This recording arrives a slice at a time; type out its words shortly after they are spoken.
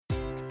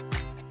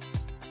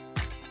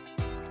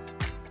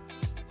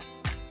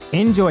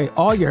Enjoy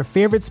all your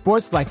favorite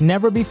sports like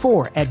never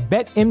before at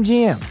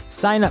BetMGM.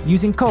 Sign up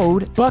using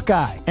code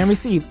Buckeye and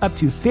receive up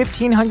to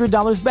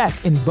 $1,500 back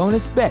in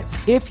bonus bets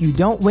if you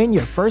don't win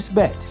your first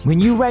bet. When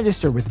you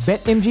register with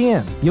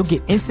BetMGM, you'll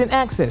get instant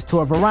access to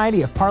a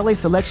variety of parlay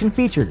selection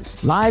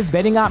features, live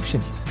betting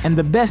options, and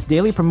the best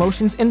daily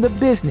promotions in the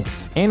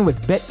business. And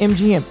with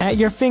BetMGM at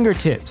your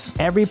fingertips,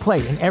 every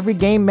play and every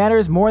game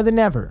matters more than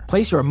ever.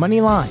 Place your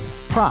money line,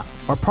 prop,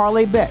 or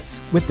parlay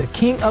bets with the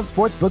king of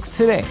sportsbooks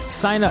today.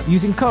 Sign up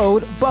using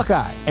code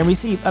Buckeye and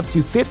receive up to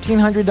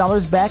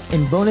 $1,500 back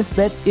in bonus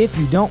bets if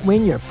you don't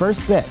win your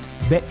first bet.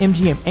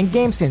 BetMGM and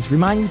GameSense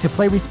remind you to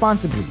play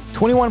responsibly.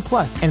 21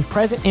 plus and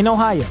present in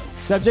Ohio,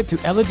 subject to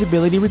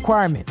eligibility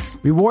requirements.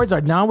 Rewards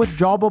are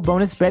non-withdrawable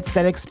bonus bets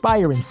that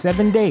expire in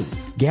 7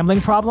 days. Gambling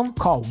problem?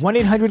 Call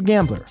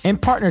 1-800-GAMBLER. In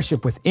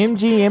partnership with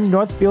MGM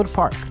Northfield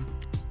Park.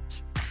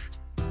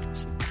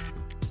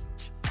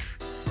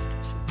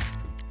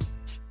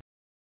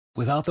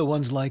 Without the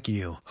ones like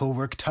you, who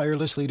work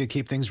tirelessly to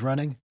keep things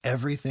running,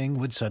 everything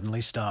would suddenly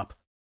stop.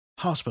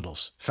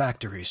 Hospitals,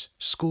 factories,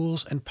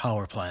 schools, and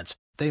power plants,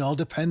 they all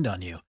depend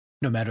on you.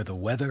 No matter the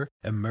weather,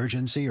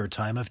 emergency, or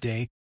time of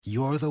day,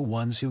 you're the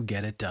ones who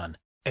get it done.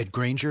 At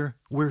Grainger,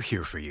 we're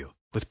here for you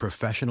with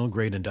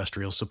professional-grade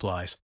industrial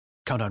supplies.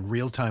 Count on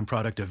real-time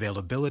product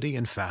availability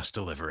and fast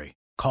delivery.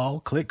 Call,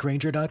 click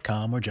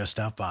Grainger.com, or just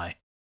stop by.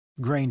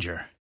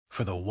 Grainger,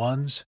 for the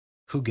ones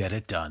who get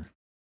it done.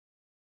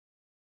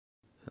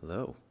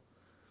 Hello.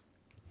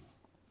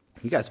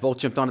 You guys both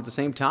jumped on at the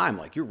same time,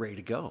 like you're ready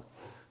to go.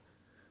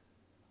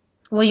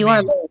 Well, you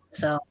are late,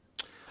 so.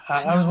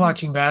 I was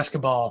watching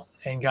basketball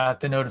and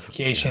got the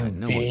notification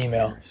via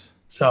email.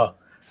 So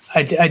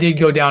I did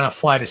go down a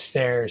flight of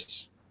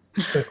stairs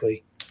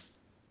quickly.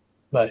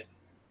 But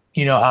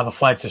you know how the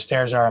flights of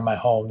stairs are in my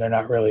home. They're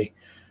not really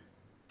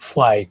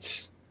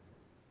flights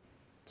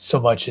so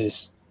much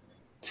as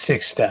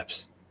 6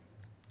 steps.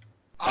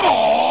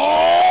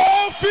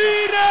 Oh,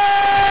 Phoenix!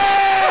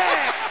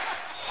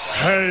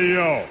 Hey,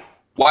 yo.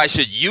 Why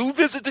should you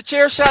visit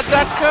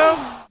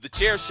thechairshot.com?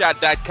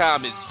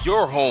 Thechairshot.com is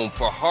your home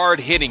for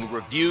hard-hitting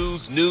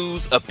reviews,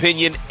 news,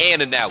 opinion,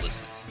 and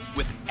analysis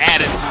with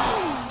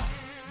attitude.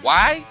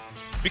 Why?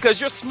 Because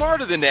you're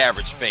smarter than the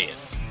average fan.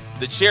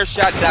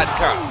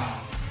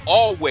 Thechairshot.com.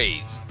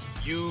 Always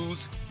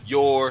use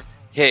your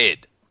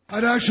head.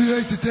 I'd actually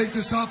like to take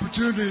this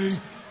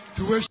opportunity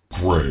to wish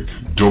Greg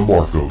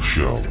DeMarco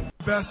Show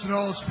the best in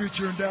all his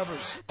future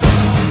endeavors.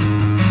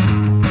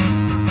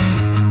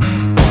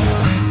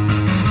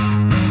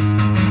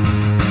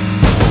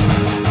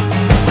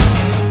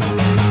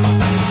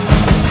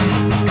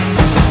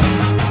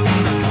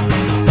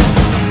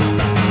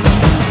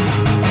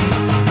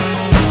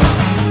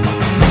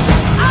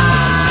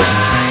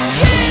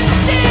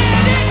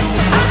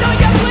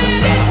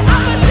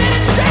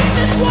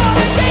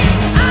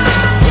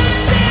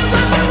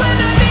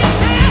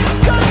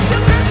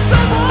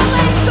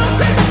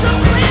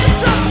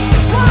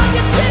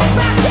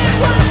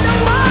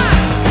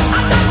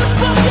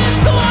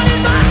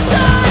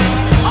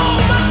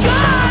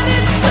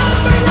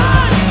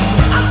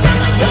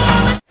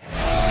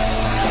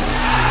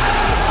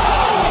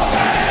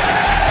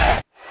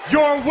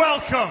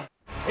 Welcome.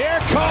 Here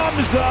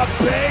comes the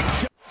big...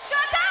 Shut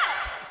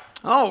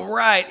up! All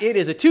right. It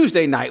is a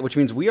Tuesday night, which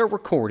means we are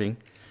recording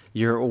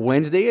your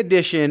Wednesday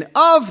edition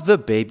of the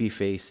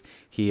Babyface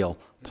Heel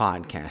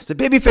Podcast. The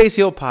Babyface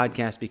Heel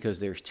Podcast because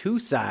there's 2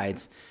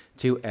 sides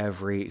to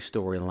every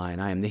storyline.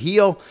 I am the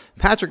heel,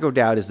 Patrick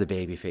O'Dowd is the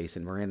babyface,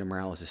 and Miranda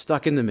Morales is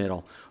stuck in the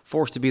middle,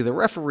 forced to be the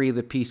referee,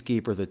 the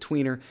peacekeeper, the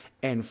tweener,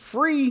 and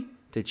free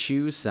to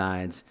choose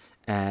sides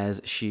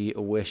as she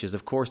wishes.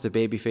 Of course, the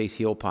Babyface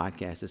Heel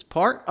Podcast is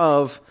part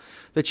of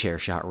the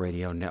Chairshot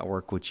Radio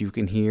Network, which you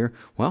can hear,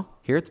 well,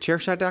 here at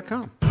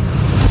thechairshot.com.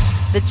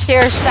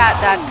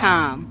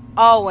 Thechairshot.com.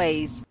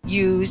 Always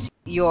use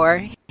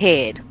your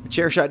head.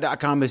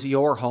 Thechairshot.com is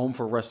your home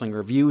for wrestling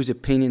reviews,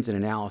 opinions, and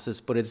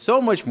analysis, but it's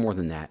so much more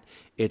than that.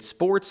 It's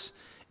sports,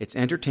 it's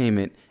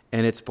entertainment,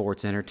 and it's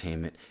sports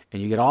entertainment.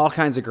 And you get all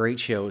kinds of great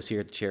shows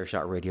here at the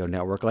Chairshot Radio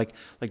Network. Like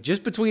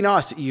just between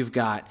us, you've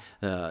got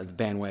the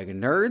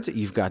Bandwagon Nerds,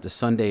 you've got the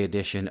Sunday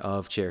edition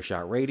of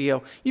Chairshot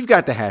Radio, you've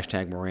got the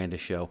Hashtag Miranda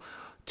Show,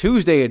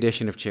 Tuesday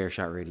edition of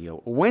Chairshot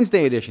Radio,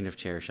 Wednesday edition of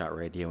Chairshot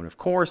Radio, and of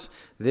course,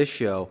 this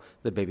show,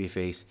 the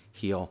Babyface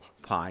Heel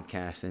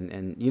Podcast.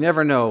 And you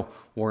never know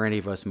where any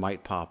of us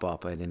might pop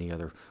up at any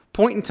other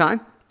point in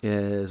time.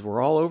 Is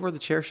we're all over the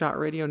Chairshot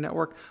Radio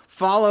Network.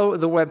 Follow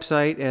the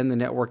website and the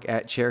network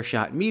at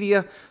Chairshot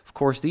Media. Of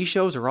course, these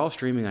shows are all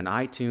streaming on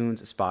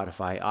iTunes,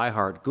 Spotify,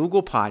 iHeart,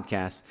 Google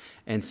Podcasts,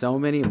 and so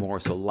many more.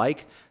 So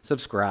like,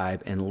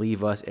 subscribe, and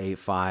leave us a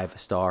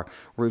 5-star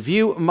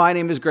review. My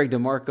name is Greg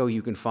DeMarco.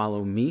 You can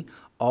follow me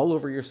all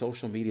over your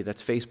social media.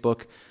 That's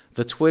Facebook,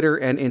 the Twitter,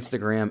 and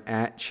Instagram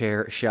at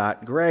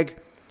Chairshot Greg.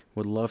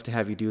 Would love to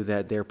have you do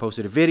that there.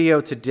 Posted a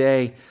video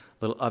today.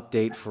 Little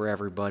update for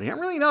everybody. Not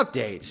really an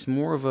update. It's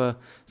more of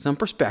some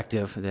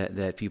perspective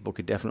that people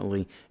could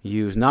definitely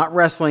use. Not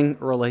wrestling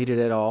related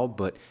at all,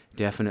 but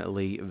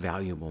definitely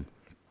valuable.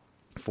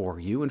 for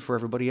you and for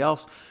everybody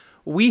else.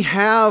 We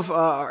have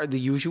the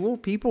usual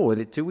people,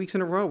 and 2 weeks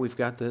in a row, we've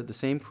got the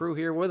same crew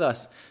here with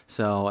us.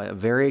 So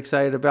very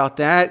excited about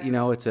that. You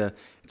know, it's a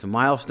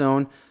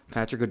milestone.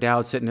 Patrick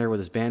O'Dowd sitting there with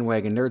his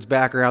Bandwagon Nerds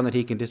background that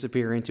he can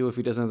disappear into if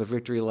he does another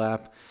victory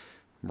lap.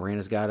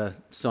 Miranda's got a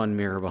sun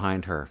mirror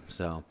behind her.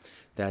 So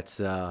that's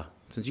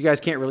since you guys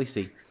can't really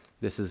see,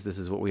 this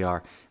is what we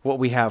are, what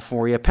we have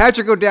for you.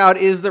 Patrick O'Dowd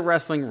is the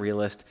wrestling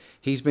realist.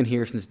 He's been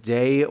here since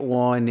day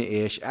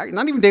one-ish.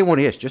 Not even day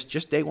one-ish,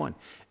 just day one.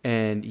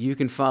 And you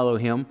can follow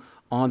him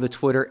on the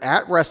Twitter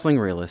at Wrestling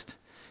Realist.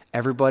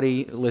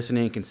 Everybody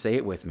listening can say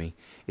it with me.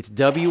 It's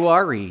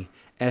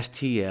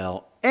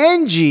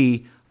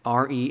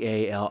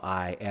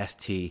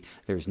WRESTLNGREALIST.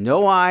 There's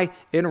no I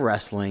in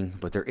wrestling,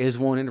 but there is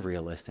one in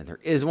realist, and there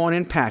is one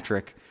in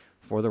Patrick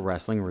for the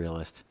Wrestling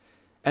Realist.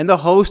 And the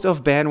host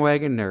of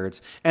Bandwagon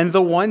Nerds, and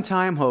the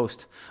one-time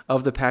host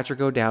of the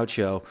Patrick O'Dowd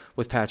Show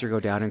with Patrick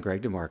O'Dowd and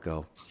Greg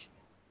DeMarco.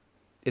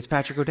 It's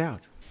Patrick O'Dowd.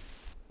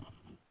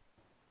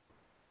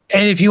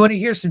 And if you want to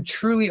hear some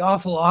truly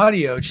awful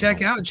audio,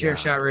 check out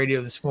Chairshot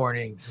Radio this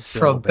morning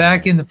from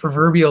back in the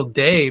proverbial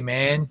day,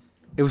 man.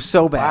 It was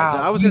so bad. Wow. So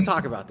I was going to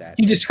talk about that.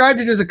 You described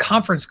it as a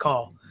conference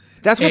call.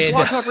 That's what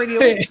Blog Talk Radio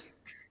is.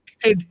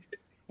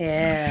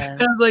 Yeah.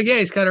 I was like, yeah,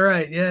 he's kind of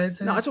right. Yeah.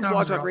 That's what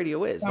Blog Talk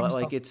Radio is.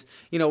 Like it's,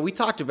 you know, we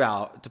talked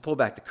about, to pull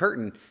back the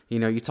curtain, you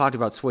know, you talked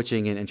about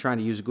switching and trying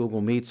to use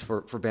Google Meets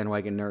for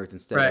Bandwagon Nerds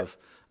instead of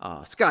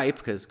Skype,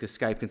 because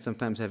Skype can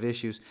sometimes have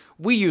issues.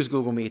 We use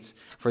Google Meets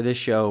for this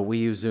show. We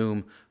use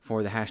Zoom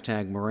for the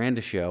hashtag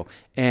Miranda Show.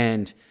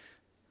 And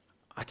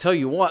I tell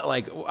you what,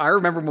 like, I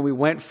remember when we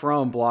went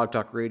from Blog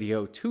Talk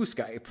Radio to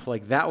Skype,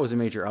 like, that was a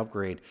major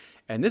upgrade.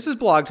 And this is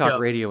Blog Talk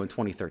Radio in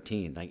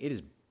 2013. Like, it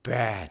is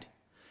bad.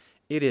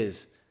 It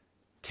is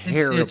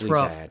terribly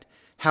bad.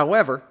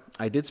 However,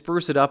 I did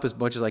spruce it up as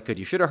much as I could.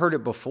 You should have heard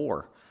it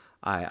before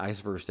I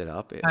spruced it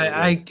up.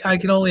 I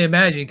can only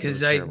imagine,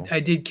 because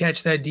I did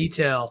catch that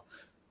detail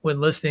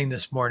when listening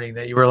this morning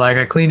that you were like,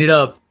 I cleaned it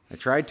up. I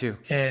tried to.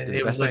 And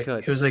it was like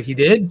you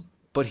did?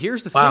 But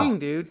here's the thing,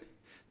 dude.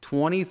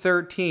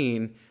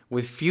 2013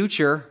 with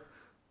future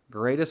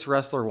greatest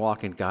wrestler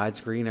walking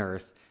God's green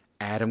earth,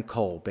 Adam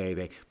Cole,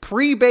 baby.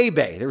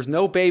 Pre-Bebe. There was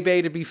no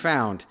Bebe to be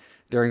found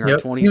during our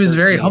 2013. He was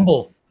very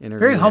humble.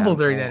 Very humble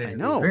during that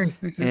interview. I know.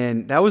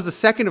 And that was the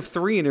second of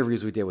 3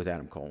 interviews we did with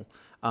Adam Cole.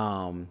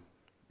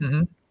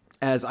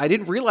 As I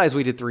didn't realize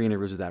we did 3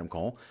 interviews with Adam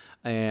Cole.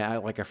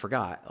 And I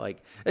forgot.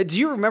 Like, do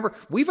you remember?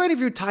 We've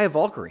interviewed Taya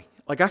Valkyrie.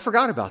 Like, I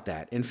forgot about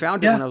that and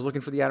found it when I was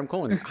looking for the Adam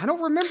Cole interview. I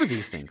don't remember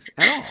these things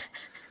at all.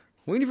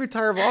 We interviewed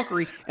Taya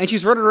Valkyrie, and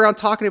she's running around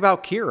talking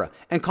about Kira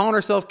and calling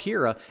herself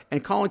Kira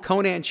and calling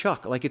Conan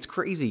Chuck. Like, it's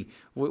crazy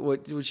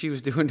what she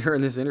was doing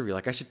during this interview.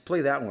 Like, I should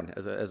play that one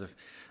as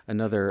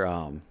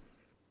another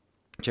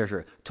chair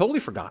show. Totally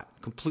forgot.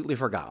 Completely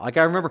forgot. Like,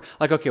 I remember,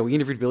 like, okay, we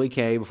interviewed Billie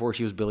Kay before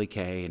she was Billie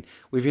Kay, and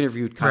we've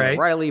interviewed Kyle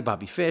O'Reilly,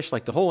 Bobby Fish,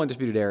 like the whole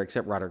Undisputed Era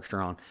except Roderick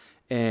Strong.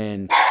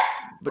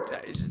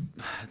 But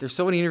there's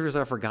so many interviews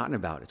I've forgotten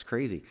about. It's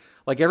crazy.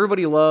 Like,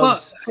 everybody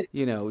loves,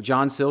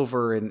 John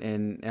Silver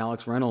and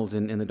Alex Reynolds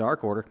in the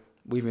Dark Order.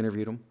 We've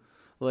interviewed them.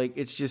 Like,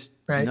 it's just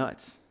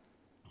nuts.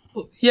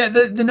 Yeah,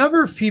 the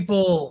number of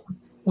people,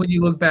 when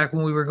you look back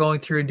when we were going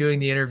through and doing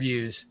the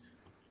interviews,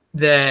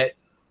 that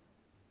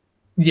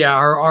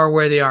are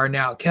where they are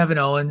now. Kevin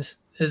Owens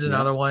is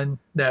another one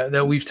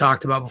that we've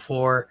talked about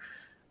before.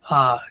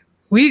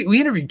 We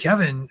interviewed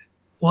Kevin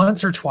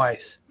once or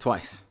twice.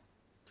 Twice.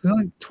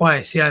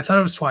 Twice. Yeah, I thought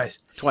it was twice.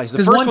 Twice.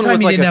 The first one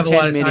was like a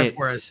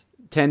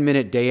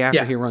 10-minute day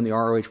after he won the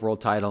ROH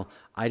World title.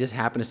 I just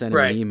happened to send him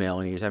an email,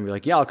 and he was having to be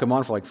like, yeah, I'll come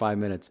on for like 5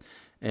 minutes.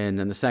 And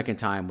then the second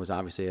time was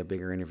obviously a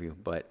bigger interview.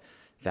 But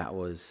that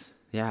was,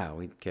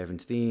 Kevin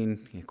Steen,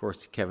 of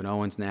course, Kevin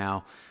Owens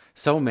now.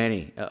 So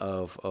many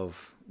of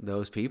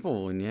those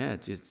people. And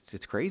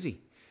it's crazy.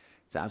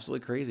 It's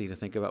absolutely crazy to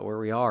think about where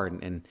we are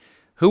and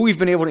who we've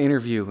been able to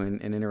interview and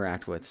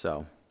interact with.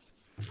 So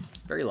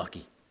very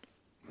lucky.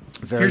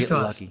 Very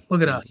lucky.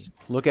 Look at us.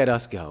 Look at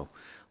us go.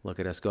 Look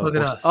at us go. Look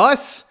at us.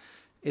 Us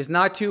is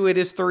not 2, it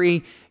is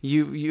 3.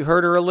 You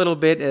heard her a little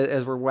bit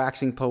as we're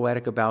waxing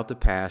poetic about the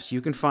past. You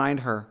can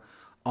find her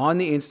on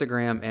the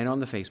Instagram and on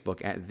the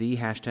Facebook at the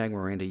hashtag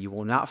Miranda. You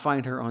will not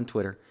find her on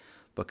Twitter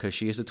because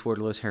she is a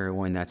Twitterless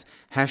heroine. That's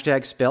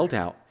hashtag spelled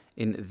out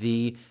in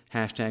the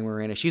hashtag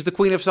Miranda. She's the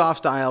queen of soft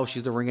style.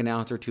 She's the ring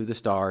announcer to the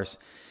stars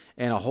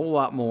and a whole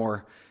lot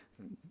more.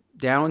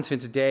 Down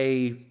since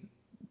day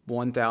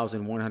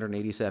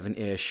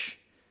 1,187-ish.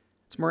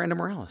 It's Miranda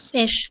Morales.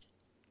 Ish.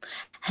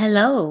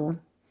 Hello.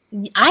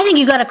 I think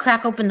you got to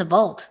crack open the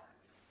vault.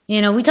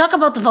 We talk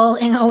about the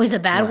vault in always a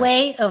bad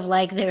way of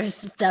like there's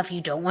stuff you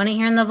don't want to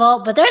hear in the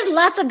vault, but there's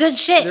lots of good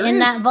shit in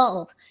that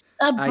vault.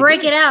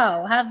 Break it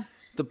out. Have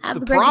the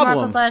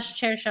problem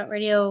 /Chairshot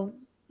Radio.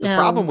 The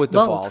problem with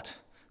the vault.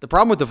 The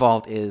problem with the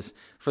vault is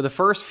for the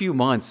first few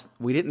months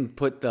we didn't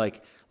put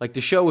like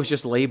the show was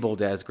just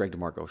labeled as Greg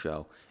DeMarco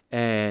Show.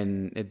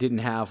 and it didn't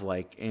have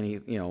like any,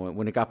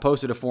 when it got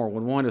posted to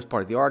 411, it was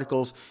part of the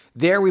articles.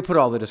 There we put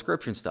all the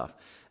description stuff.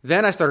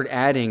 Then I started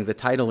adding the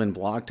title in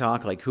Blog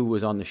Talk, like who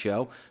was on the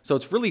show. So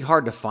it's really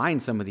hard to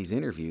find some of these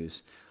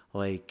interviews,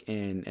 like,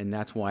 and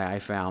that's why I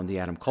found the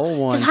Adam Cole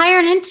one. Just hire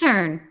an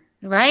intern,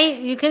 right?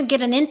 You could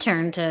get an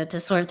intern to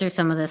sort through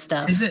some of this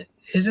stuff.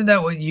 Isn't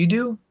that what you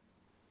do?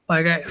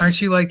 Like,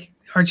 aren't you like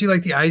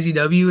the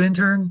IZW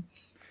intern?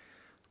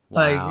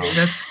 Wow. Like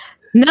that's.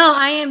 No,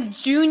 I am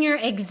junior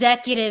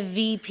executive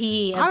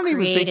VP of I don't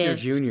even think you're creative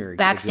junior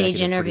backstage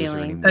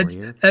interviewing.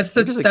 That's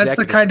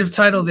the kind of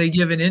title they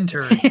give an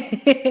intern.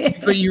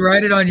 But you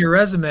write it on your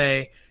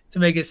resume to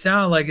make it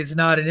sound like it's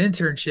not an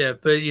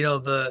internship. But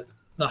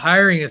the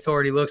hiring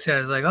authority looks at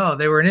it as like, oh,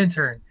 they were an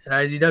intern at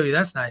IZW.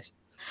 That's nice.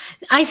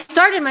 I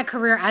started my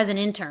career as an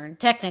intern,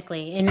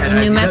 technically, in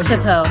New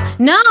Mexico.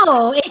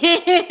 No,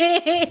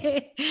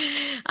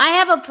 I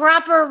have a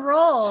proper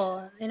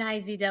role in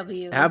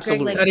IZW.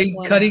 Absolutely.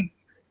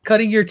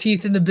 Cutting your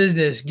teeth in the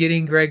business,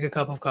 getting Greg a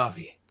cup of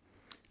coffee.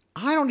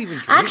 I don't even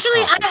drink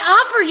Actually, coffee.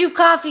 I offered you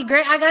coffee,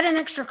 Greg. I got an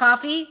extra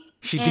coffee.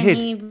 She and did.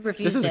 He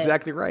refused This is it.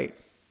 exactly right.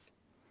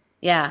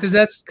 Yeah.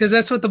 Because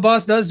that's what the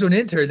boss does to an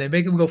intern. They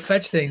make them go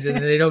fetch things and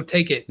then they don't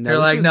take it. They're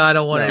like, no, I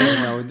don't want it.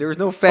 No, there was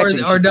no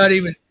fetching. Or not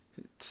even.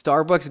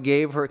 Starbucks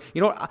gave her,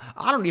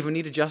 I don't even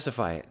need to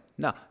justify it.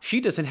 No, she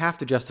doesn't have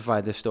to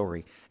justify this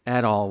story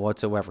at all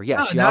whatsoever.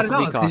 Yeah, she offered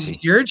me coffee.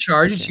 You're in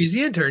charge and she's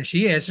the intern.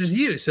 She answers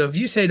you. So if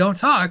you say don't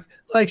talk,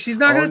 like she's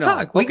not going to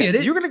talk. We get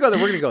it. You're going to go there.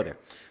 We're going to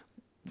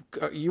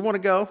go there. You want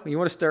to go? You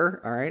want to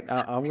stir? All right.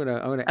 I'm going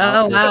to.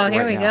 Oh, wow.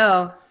 Here we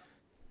go.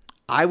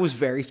 I was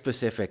very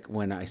specific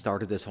when I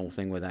started this whole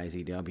thing with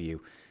IZW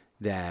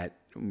that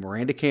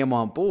Miranda came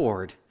on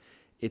board.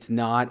 It's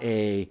not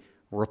a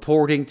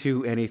reporting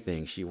to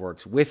anything. She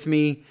works with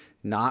me,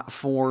 not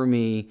for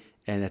me,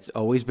 and that's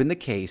always been the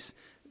case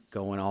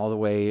going all the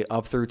way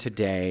up through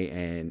today,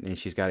 and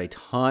she's got a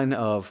ton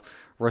of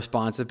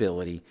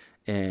responsibility,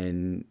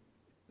 and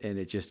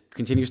it just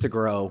continues to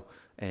grow,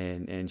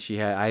 and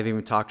I've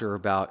even talked to her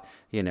about,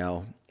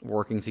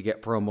 working to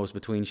get promos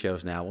between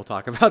shows now. We'll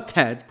talk about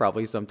that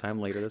probably sometime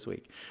later this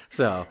week.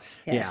 So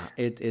yes.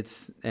 Yeah,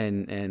 it's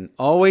and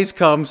always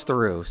comes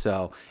through.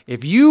 So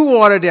if you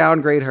want to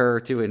downgrade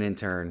her to an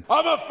intern,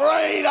 I'm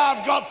afraid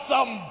I've got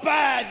some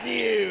bad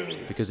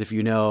news. Because if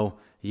you know,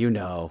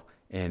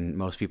 and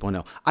most people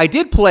know. I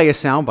did play a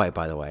soundbite,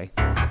 by the way.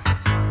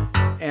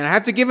 And I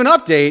have to give an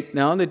update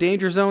now on the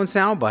Danger Zone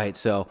soundbite.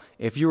 So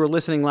if you were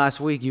listening last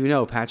week,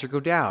 Patrick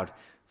O'Dowd,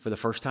 for the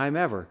first time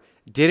ever,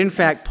 did in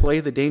fact play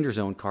the Danger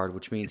Zone card,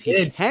 which means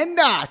he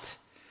cannot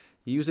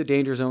use a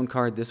Danger Zone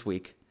card this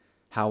week.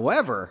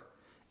 However,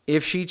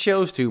 if she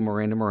chose to,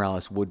 Miranda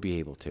Morales would be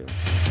able to.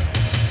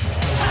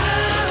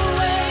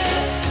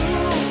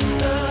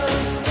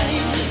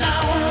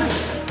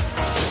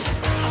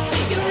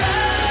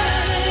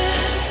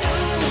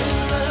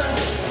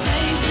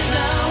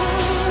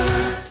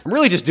 I'm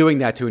really just doing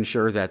that to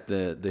ensure that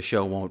the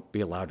show won't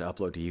be allowed to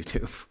upload to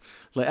YouTube.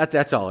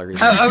 That's all I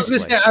really. I was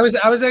just I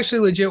was actually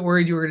legit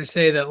worried you were going to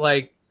say that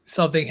like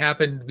something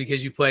happened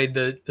because you played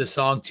the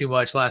song too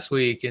much last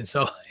week, and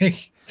so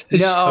like,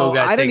 no,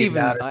 I didn't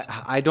even.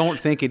 I don't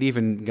think it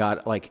even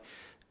got like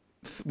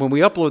when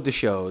we upload the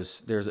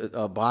shows. There's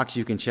a box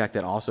you can check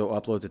that also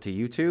uploads it to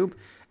YouTube,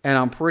 and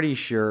I'm pretty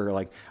sure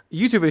like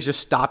YouTube has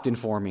just stopped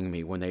informing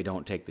me when they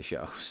don't take the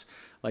shows.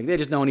 Like they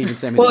just don't even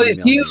send me the emails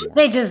anymore.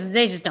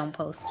 They just don't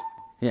post.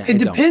 Yeah, it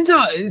depends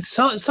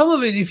on some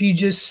of it. If you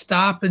just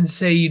stop and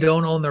say you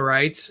don't own the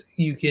rights,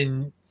 you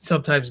can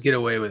sometimes get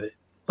away with it.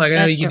 Like I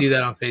know you can do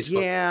that on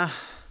Facebook. Yeah,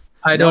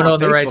 I don't own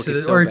the rights to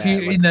this. Or if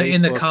you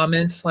in the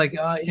comments, like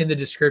in the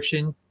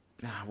description,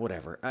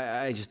 whatever.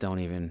 I just don't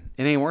even.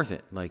 It ain't worth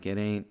it. Like it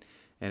ain't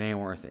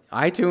worth it.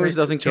 iTunes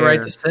doesn't care.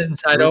 Write the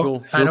sentence.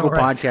 Google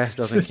Podcast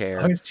doesn't care.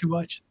 It's too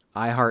much.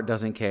 iHeart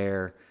doesn't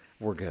care.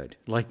 We're good.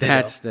 Like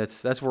that's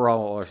where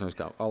all our listeners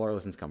come. All our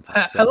listens come from.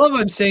 I love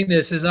I'm saying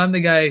this is I'm the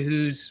guy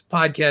whose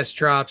podcast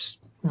drops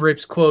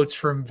rips quotes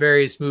from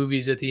various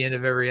movies at the end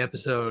of every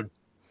episode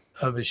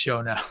of his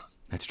show now.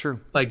 That's true.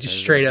 Like just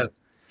straight up.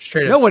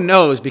 No one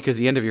knows because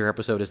the end of your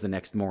episode is the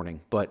next morning.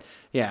 But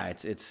yeah,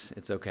 it's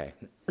okay.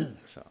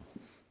 So.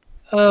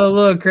 Oh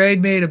look, Greg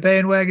made a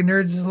Bandwagon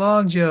Nerds is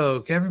long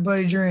joke.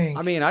 Everybody drink.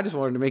 I mean, I just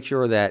wanted to make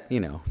sure that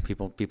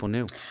people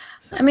knew.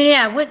 So. I mean,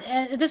 yeah.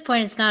 At this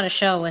point, it's not a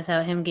show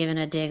without him giving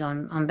a dig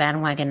on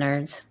Bandwagon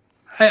Nerds.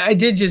 I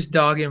did just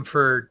dog him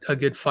for a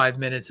good 5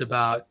 minutes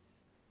about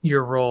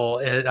your role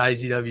at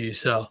IZW.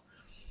 So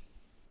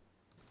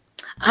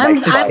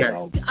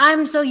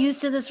I'm so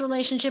used to this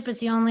relationship. It's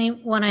the only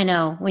one I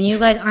know. When you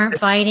guys aren't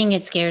fighting,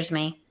 it scares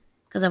me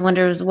because I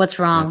wonder what's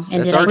wrong.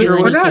 That's our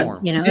truest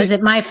form. Is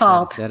it my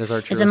fault? That is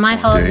our truest Is it my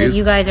fault that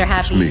you guys are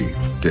happy? It's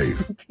me,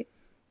 Dave.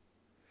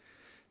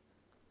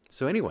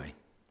 So anyway.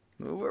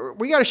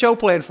 We got a show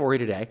planned for you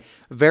today.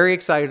 Very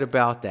excited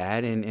about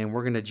that, and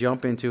we're going to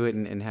jump into it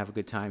and have a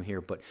good time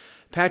here. But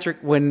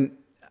Patrick,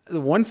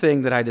 the one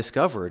thing that I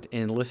discovered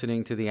in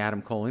listening to the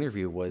Adam Cole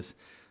interview was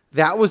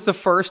that was the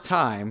first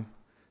time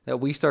that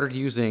we started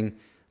using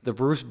the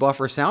Bruce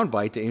Buffer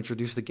soundbite to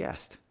introduce the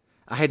guest.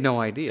 I had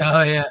no idea.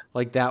 Oh yeah,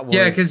 like that was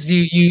because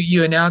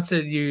you announced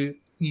it. You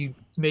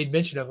made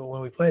mention of it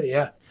when we played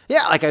it.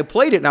 Yeah, like I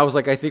played it and I was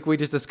like, I think we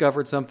just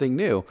discovered something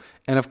new.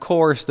 And of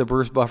course, the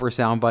Bruce Buffer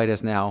soundbite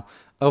has now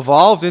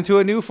evolved into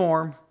a new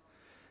form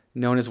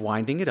known as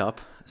winding it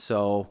up.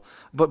 So,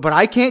 but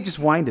I can't just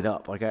wind it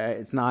up. Like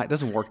it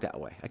doesn't work that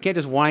way. I can't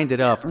just wind it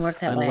up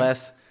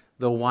unless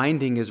the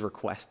winding is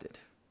requested.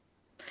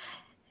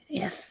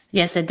 Yes,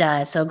 it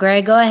does. So,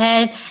 Greg, go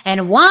ahead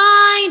and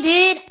wind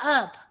it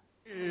up.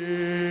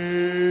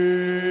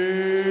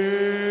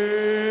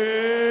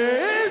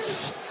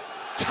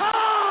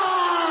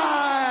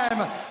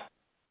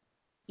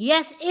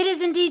 Yes, it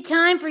is indeed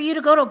time for you to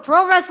go to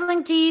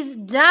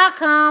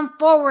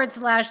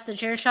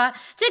ProWrestlingTees.com/TheChairShot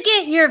to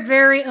get your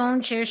very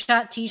own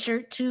Chairshot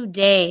t-shirt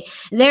today.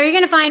 There you're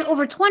going to find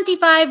over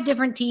 25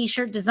 different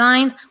t-shirt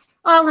designs,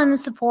 all in the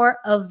support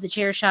of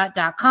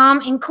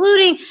TheChairShot.com,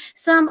 including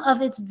some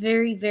of its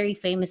very, very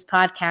famous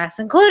podcasts,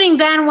 including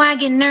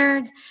Bandwagon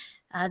Nerds,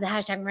 the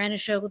Hashtag Miranda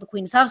Show with the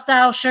Queen of Soft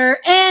Style shirt,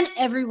 and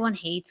Everyone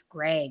Hates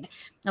Greg.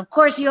 Of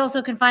course, you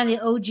also can find the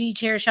OG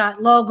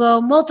Chairshot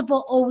logo,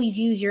 multiple Always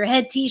Use Your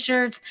Head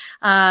t-shirts,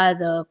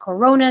 the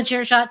Corona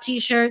Chairshot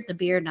t-shirt, the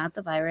beer, not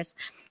the virus,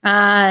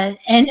 and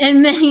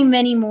many,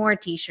 many more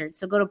t-shirts.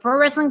 So go to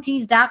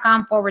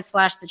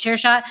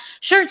ProWrestlingTees.com/TheChairShot.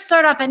 Shirts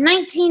start off at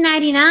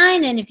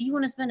 $19.99, and if you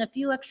want to spend a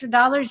few extra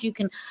dollars, you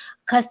can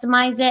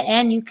customize it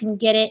and you can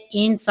get it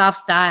in soft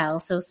style.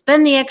 So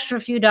spend the extra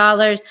few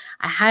dollars.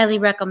 I highly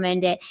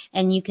recommend it.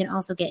 And you can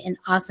also get an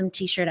awesome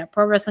t-shirt at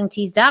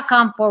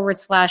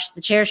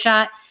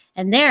ProWrestlingTees.com/TheChairShot.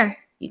 And there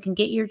you can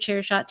get your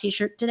Chairshot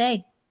t-shirt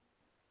today.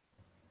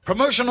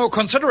 Promotional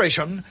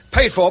consideration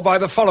paid for by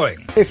the following.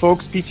 Hey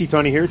folks, PC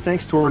Tony here.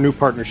 Thanks to our new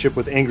partnership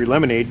with Angry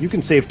Lemonade, you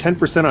can save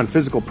 10% on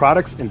physical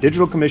products and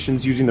digital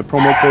commissions using the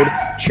promo code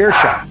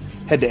ChairShot.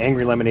 Head to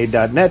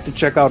angrylemonade.net to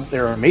check out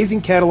their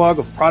amazing catalog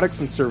of products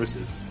and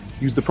services.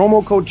 Use the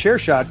promo code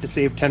ChairShot to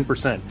save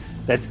 10%.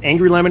 That's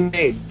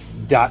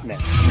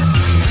angrylemonade.net.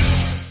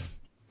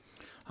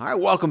 All right,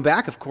 welcome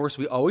back. Of course,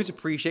 we always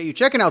appreciate you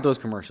checking out those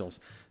commercials.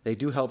 They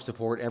do help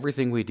support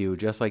everything we do,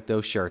 just like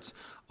those shirts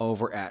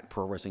over at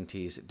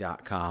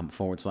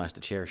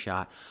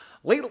ProWrestlingTees.com/TheChairShot.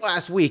 Late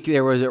last week,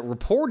 there was it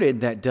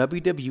reported that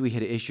WWE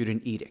had issued an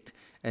edict.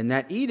 And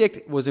that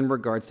edict was in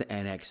regards to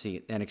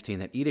NXT. And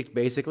that edict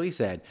basically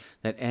said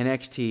that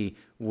NXT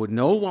would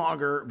no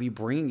longer be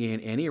bringing in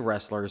any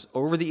wrestlers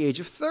over the age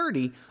of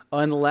 30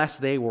 unless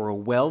they were a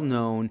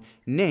well-known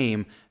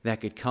name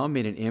that could come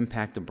in and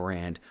impact the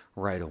brand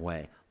right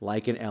away,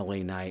 like an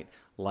LA Knight,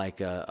 like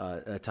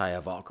a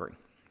Taya Valkyrie.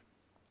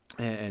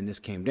 And this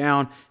came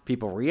down,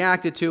 people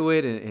reacted to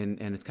it,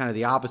 and it's kind of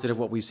the opposite of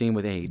what we've seen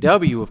with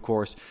AEW, of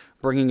course,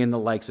 bringing in the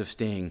likes of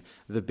Sting,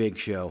 The Big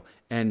Show,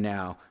 and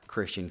now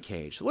Christian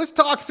Cage. So let's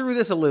talk through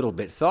this a little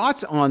bit.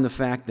 Thoughts on the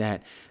fact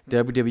that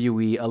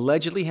WWE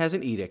allegedly has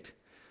an edict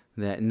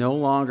that no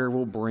longer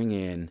will bring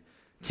in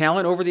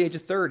talent over the age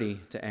of 30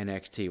 to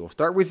NXT. We'll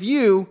start with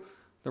you,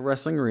 the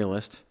wrestling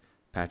realist,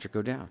 Patrick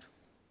O'Dowd.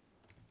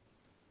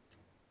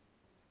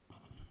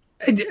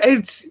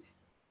 It's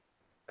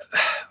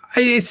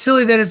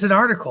silly that it's an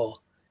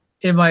article,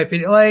 in my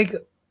opinion. Like,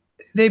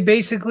 they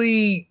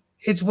basically,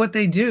 it's what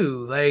they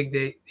do. Like,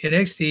 the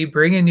NXT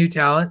bring in new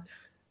talent,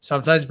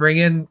 sometimes bring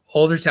in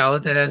older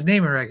talent that has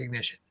name and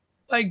recognition.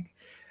 Like,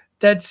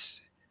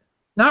 that's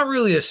not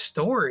really a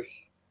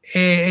story.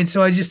 And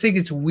so I just think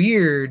it's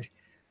weird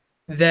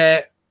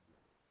that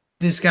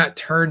this got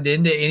turned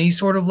into any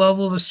sort of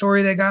level of a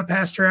story that got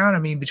passed around. I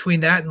mean, between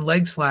that and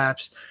leg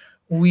slaps,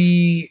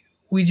 we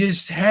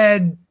just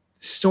had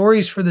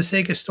stories for the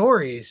sake of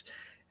stories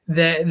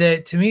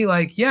that to me,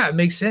 like, yeah, it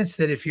makes sense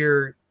that if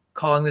you're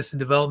calling this a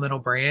developmental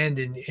brand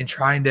and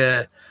trying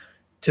to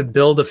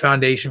build a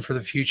foundation for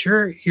the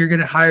future, you're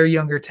going to hire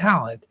younger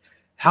talent.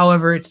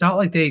 However, it's not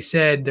like they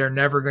said they're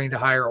never going to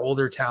hire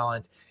older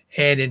talent.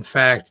 And in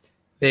fact,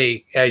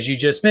 they, as you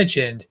just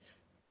mentioned,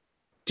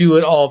 do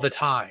it all the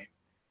time.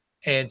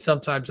 And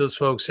sometimes those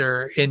folks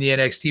are in the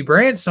NXT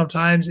brand.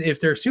 Sometimes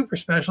if they're super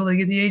special, they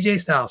get the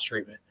AJ Styles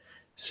treatment.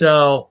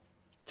 So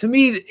to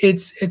me,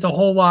 it's a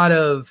whole lot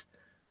of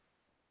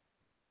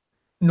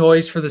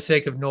noise for the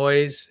sake of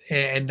noise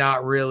and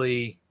not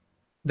really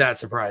that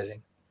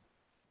surprising.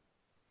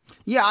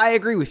 Yeah, I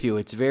agree with you.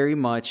 It's very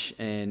much,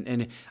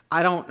 and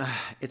I don't,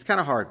 it's kind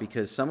of hard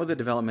because some of the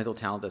developmental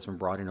talent that's been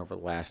brought in over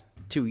the last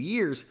 2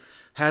 years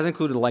has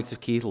included the likes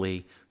of Keith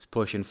Lee, who's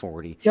pushing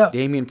 40,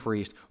 Damian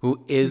Priest,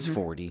 who is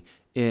 40,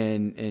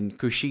 and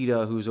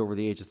Kushida, who's over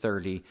the age of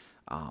 30.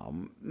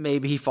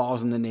 Maybe he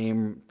falls in the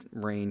name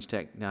range.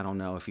 I don't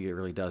know if he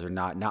really does or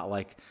not. Not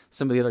like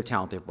some of the other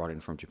talent they've brought in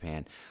from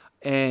Japan.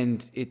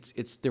 And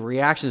it's the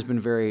reaction has been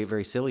very,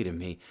 very silly to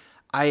me.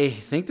 I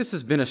think this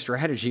has been a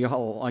strategy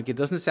all, like, it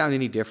doesn't sound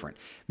any different.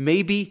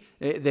 Maybe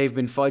they've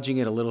been fudging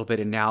it a little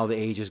bit, and now the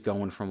age is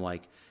going from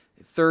like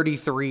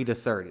 33 to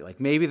 30. Like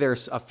maybe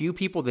there's a few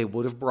people they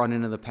would have brought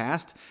in the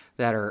past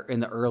that are in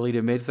the early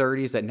to mid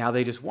 30s that now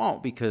they just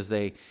won't because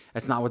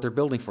that's not what they're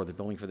building for. They're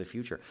building for the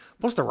future.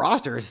 Plus the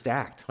roster is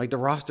stacked. Like the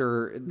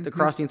roster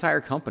across the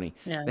entire company.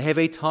 Yeah. They have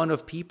a ton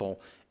of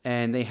people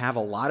and they have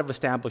a lot of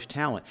established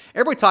talent.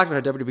 Everybody talks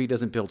about how WWE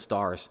doesn't build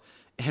stars.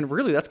 And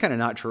really that's kind of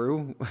not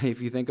true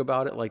if you think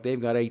about it. Like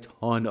they've got a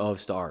ton of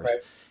stars. Right.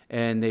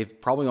 And they've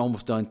probably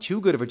almost done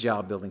too good of a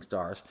job building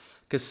stars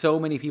because so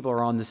many people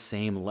are on the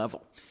same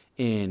level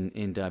in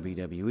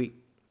WWE.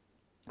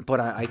 But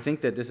I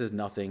think that this is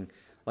nothing,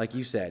 like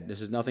you said, this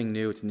is nothing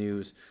new. It's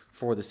news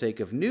for the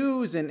sake of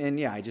news. And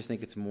yeah, I just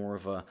think it's more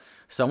of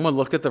someone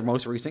looked at the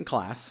most recent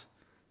class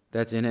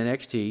that's in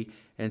NXT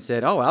and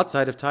said, oh,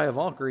 outside of Taya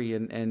Valkyrie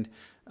and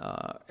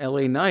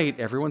LA Knight,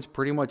 everyone's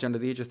pretty much under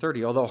the age of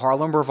 30. Although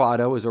Harlem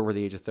Bravado is over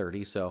the age of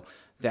 30. So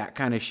that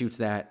kind of shoots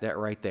that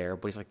right there.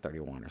 But he's like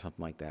 31 or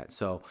something like that.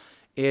 So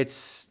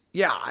it's,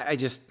 yeah, I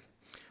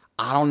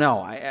don't know.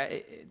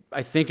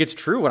 I think it's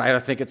true, and I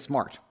think it's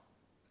smart,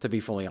 to be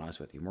fully honest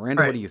with you.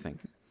 Miranda, What do you think?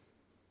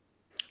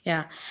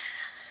 Yeah.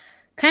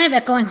 Kind of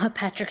echoing what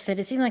Patrick said,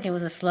 it seemed like it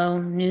was a slow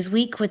news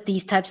week with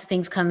these types of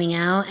things coming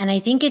out. And I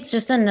think it's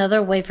just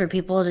another way for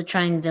people to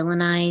try and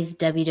villainize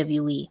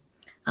WWE.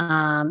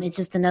 It's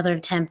just another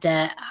attempt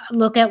at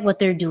look at what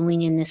they're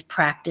doing in this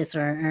practice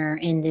or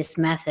in this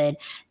method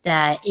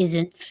that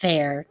isn't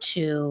fair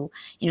to,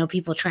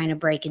 people trying to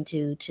break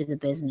into the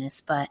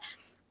business. But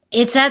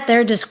it's at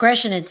their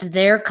discretion. It's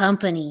their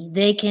company.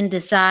 They can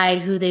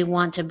decide who they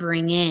want to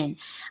bring in.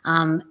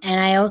 And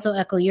I also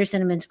echo your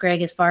sentiments,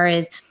 Greg, as far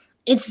as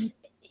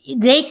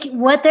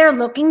what they're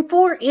looking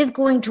for is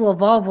going to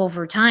evolve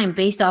over time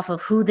based off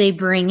of who they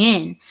bring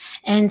in.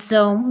 And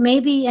so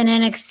maybe an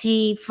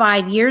NXT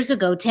 5 years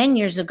ago, 10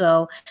 years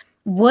ago,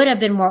 would have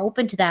been more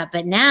open to that.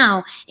 But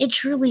now it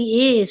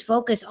truly is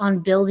focused on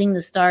building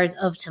the stars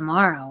of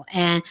tomorrow.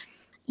 And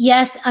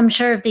yes, I'm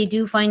sure if they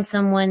do find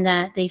someone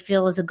that they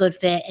feel is a good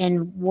fit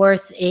and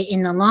worth it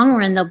in the long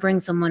run, they'll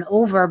bring someone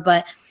over.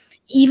 But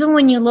even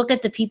when you look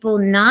at the people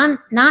not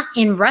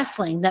in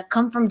wrestling that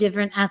come from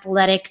different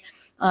athletic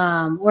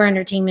or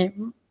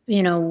entertainment,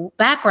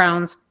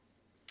 backgrounds,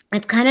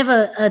 it's kind of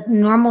a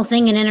normal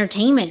thing in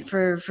entertainment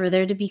for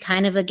there to be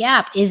kind of a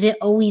gap. Is it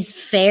always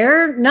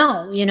fair?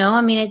 No,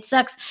 it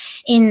sucks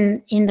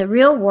in the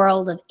real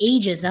world of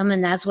ageism,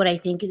 and that's what I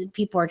think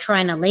people are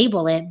trying to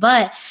label it.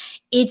 But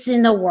it's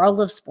in the world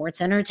of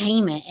sports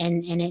entertainment,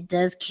 and it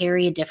does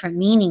carry a different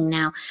meaning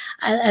now.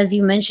 As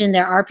you mentioned,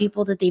 there are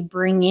people that they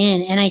bring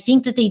in, and I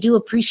think that they do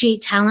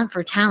appreciate talent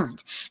for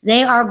talent.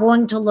 They are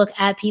going to look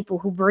at people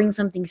who bring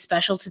something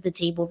special to the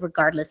table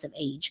regardless of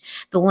age.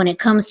 But when it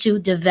comes to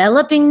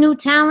developing new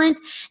talent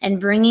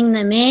and bringing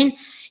them in,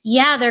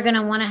 yeah, they're going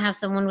to want to have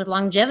someone with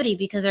longevity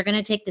because they're going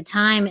to take the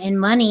time and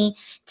money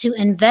to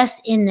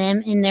invest in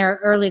them in their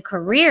early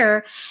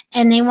career,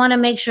 and they want to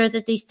make sure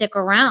that they stick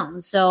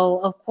around. So,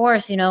 of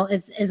course,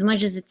 as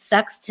much as it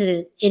sucks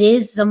it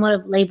is somewhat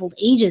of labeled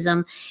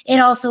ageism, it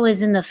also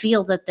is in the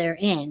field that they're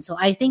in. So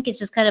I think it's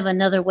just kind of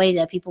another way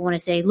that people want to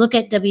say, look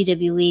at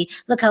WWE,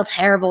 look how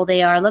terrible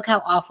they are, look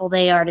how awful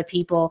they are to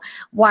people.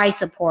 Why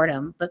support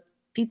them? But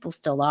people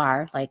still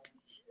are. Like,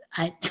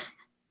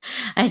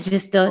 I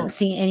just don't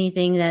see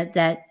anything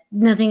that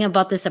nothing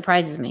about this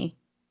surprises me.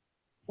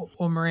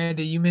 Well,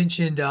 Miranda, you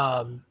mentioned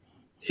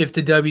if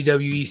the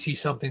WWE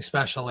sees something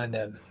special in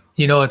them,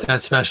 you know what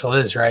that special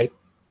is, right?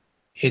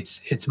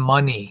 It's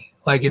money.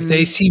 Like if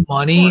they see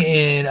money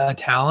in a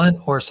talent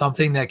or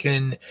something that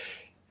can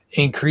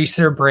increase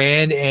their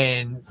brand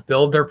and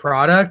build their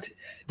product,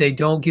 they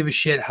don't give a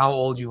shit how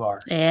old you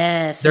are.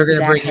 Yes, they're going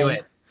to bring you in.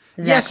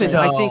 Exactly. Yes, and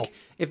I think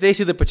if they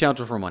see the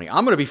potential for money,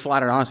 I'm going to be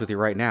flat out honest with you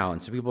right now,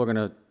 and some people are going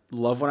to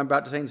love what I'm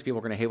about to say, and some people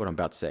are going to hate what I'm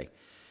about to say.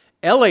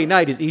 LA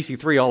Knight is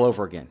EC3 all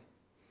over again.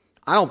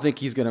 I don't think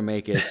he's going to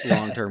make it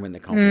long-term in the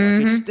company.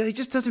 Like it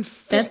just doesn't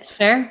fit. That's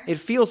fair. It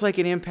feels like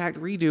an Impact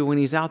redo when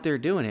he's out there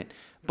doing it.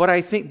 But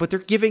they're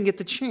giving it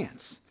the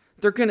chance.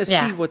 They're going to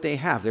see what they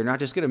have. They're not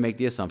just going to make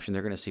the assumption.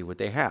 They're going to see what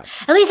they have.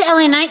 At least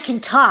LA Knight can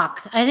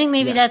talk. I think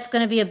maybe that's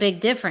going to be a big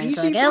difference.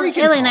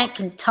 LA Knight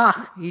can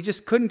talk. He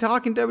just couldn't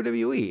talk in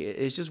WWE.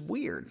 It's just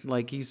weird.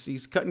 Like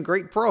he's cutting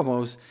great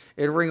promos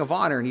in Ring of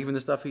Honor, and even the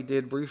stuff he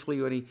did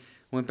briefly when he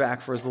went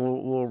back for his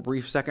little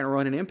brief second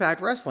run in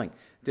Impact Wrestling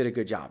did a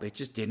good job. It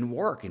just didn't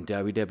work in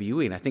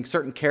WWE, and I think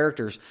certain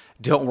characters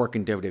don't work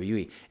in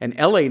WWE. And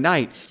LA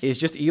Knight is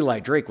just Eli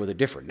Drake with a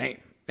different name,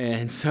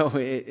 and so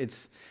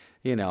it's.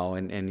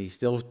 And he's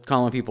still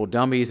calling people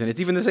dummies, and it's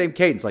even the same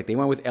cadence. Like they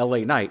went with LA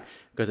Knight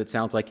because it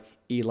sounds like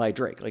Eli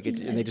Drake.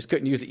 And they just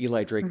couldn't use the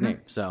Eli Drake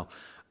name. So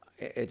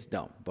it's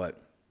dumb,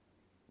 but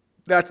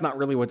that's not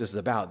really what this is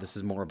about. This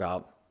is more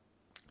about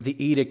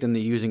the edict and the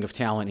using of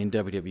talent in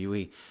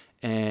WWE.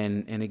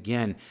 And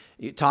again,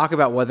 you talk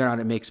about whether or not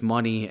it makes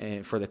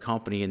money for the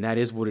company, and that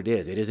is what it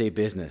is. It is a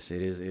business.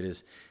 It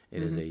is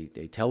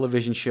a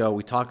television show.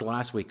 We talked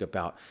last week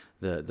about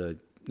the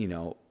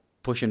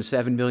pushing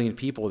 7 million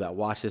people that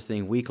watch this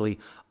thing weekly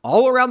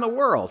all around the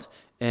world.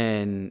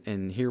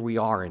 And here we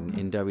are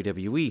in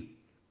WWE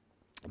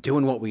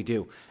doing what we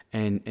do.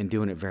 and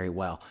doing it very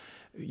well.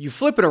 You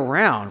flip it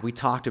around, we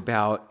talked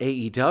about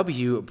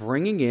AEW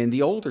bringing in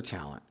the older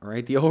talent,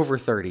 right? The over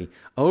 30,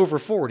 over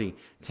 40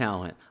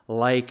 talent,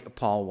 like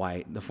Paul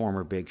White, the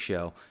former Big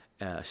Show,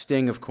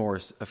 Sting, of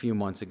course, a few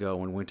months ago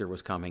when Winter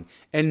was coming.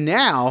 And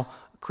now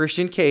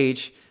Christian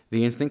Cage,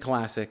 the instant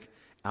classic,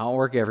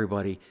 outwork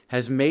everybody,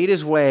 has made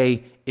his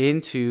way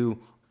into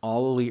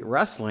All Elite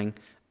Wrestling.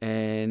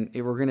 And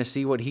we're going to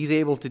see what he's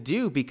able to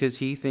do because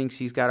he thinks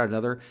he's got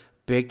another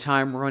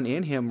big-time run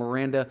in him.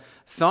 Miranda,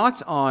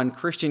 thoughts on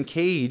Christian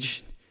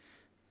Cage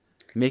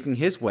making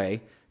his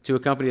way to a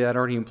company that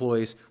already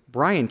employs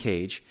Brian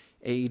Cage,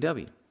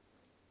 AEW?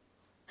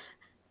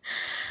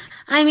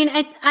 I mean,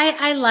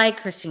 I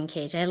like Christian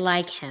Cage. I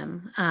like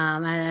him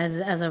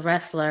as a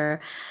wrestler.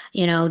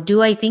 You know,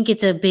 do I think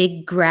it's a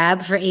big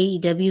grab for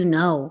AEW?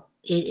 No,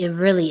 it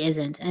really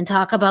isn't. And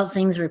talk about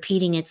things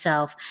repeating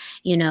itself.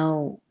 You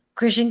know,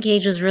 Christian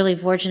Cage was really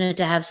fortunate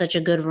to have such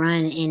a good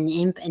run in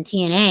Imp and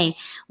TNA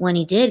when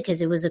he did,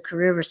 because it was a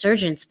career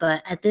resurgence.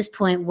 But at this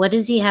point, what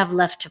does he have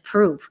left to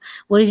prove?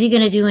 What is he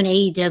going to do in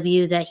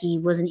AEW that he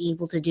wasn't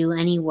able to do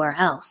anywhere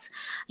else?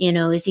 You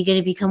know, is he going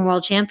to become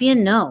world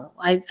champion? No,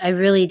 I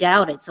really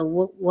doubt it.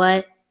 So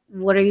what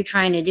are you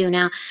trying to do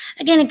now?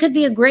 Again, it could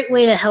be a great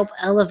way to help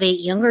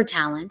elevate younger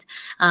talent.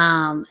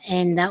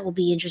 And that will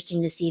be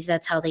interesting to see if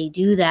that's how they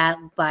do that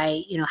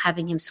by, you know,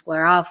 having him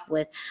square off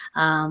with,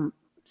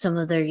 some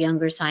of their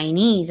younger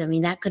signees. I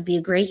mean, that could be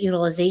a great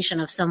utilization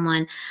of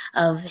someone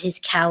of his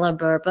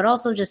caliber, but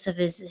also just of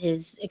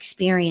his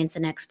experience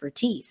and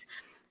expertise.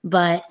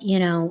 But, you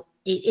know,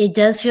 it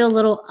does feel a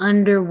little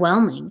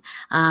underwhelming.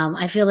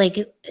 I feel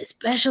like,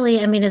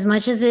 especially, I mean, as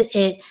much as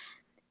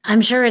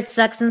I'm sure it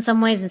sucks in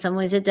some ways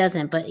it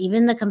doesn't, but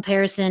even the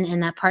comparison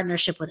and that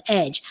partnership with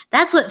Edge,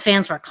 that's what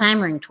fans were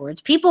clamoring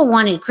towards. People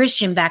wanted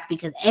Christian back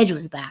because Edge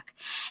was back.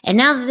 And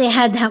now that they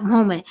had that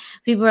moment,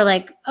 people are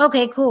like,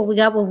 okay, cool, we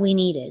got what we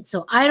needed.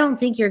 So I don't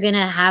think you're going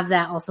to have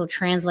that also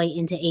translate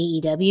into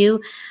AEW.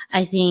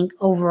 I think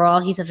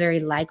overall he's a very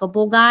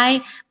likable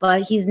guy,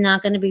 but he's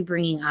not going to be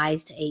bringing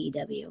eyes to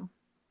AEW.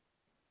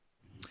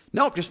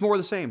 Nope, just more of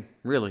the same,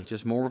 really,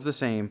 just more of the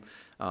same.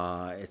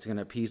 It's going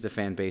to appease the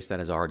fan base that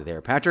is already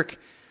there. Patrick,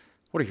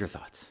 what are your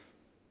thoughts?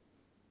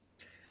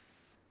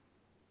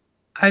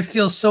 I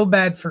feel so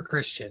bad for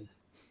Christian.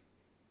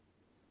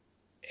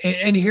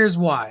 And here's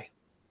why.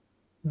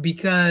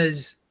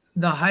 Because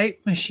the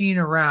hype machine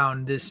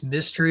around this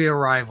mystery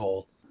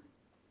arrival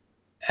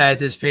at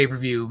this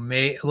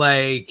pay-per-view,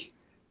 like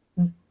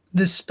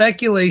the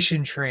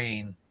speculation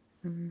train,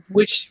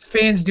 which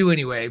fans do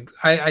anyway.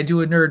 I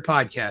do a nerd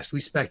podcast. We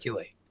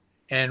speculate.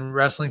 And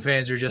wrestling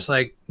fans are just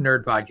like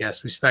nerd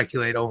podcasts. We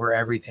speculate over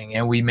everything,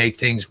 and we make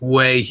things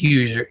way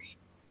huger,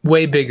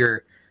 way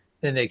bigger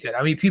than they could.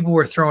 I mean, people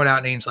were throwing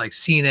out names like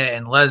Cena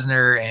and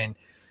Lesnar, and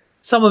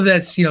some of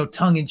that's, you know,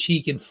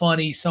 tongue-in-cheek and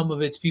funny. Some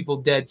of it's people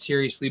dead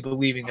seriously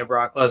believing that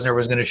Brock Lesnar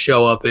was going to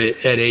show up at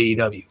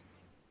AEW.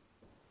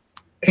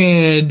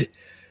 And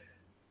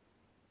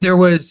there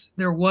was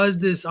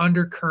this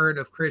undercurrent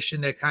of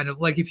Christian that kind of,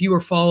 like, if you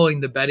were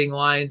following the betting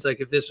lines, like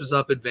if this was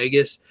up in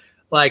Vegas,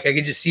 like I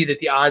could just see that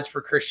the odds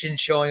for Christian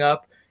showing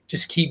up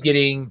just keep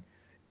getting,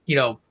 you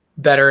know,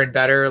 better and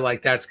better.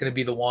 Like that's going to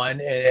be the one.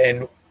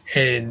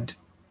 And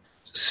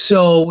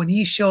so when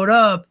he showed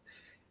up,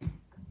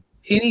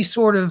 any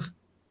sort of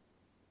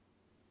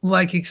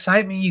like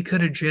excitement you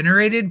could have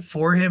generated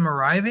for him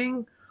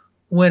arriving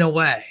went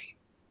away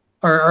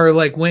or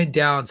like went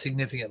down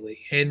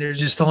significantly. And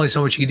there's just only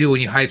so much you can do when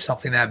you hype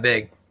something that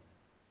big.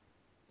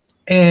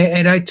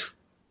 And I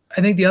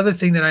think the other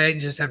thing that I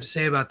just have to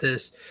say about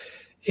this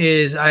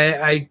is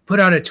I put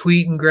out a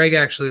tweet, and Greg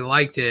actually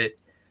liked it,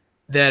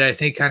 that I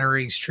think kind of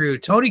rings true.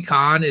 Tony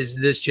Khan is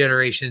this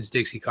generation's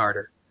Dixie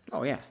Carter.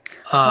 Oh yeah.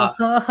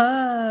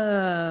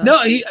 No,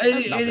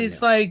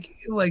 it's like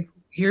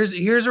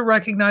here's a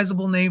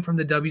recognizable name from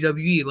the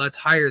WWE. Let's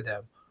hire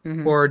them,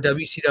 or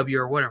WCW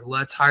or whatever.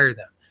 Let's hire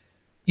them.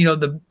 You know,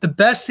 the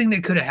best thing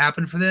that could have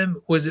happened for them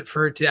was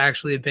for it to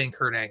actually have been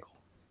Kurt Angle.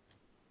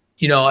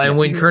 You know, and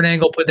when Kurt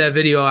Angle put that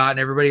video out and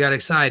everybody got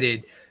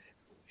excited,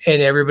 and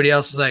everybody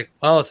else was like,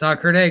 well, it's not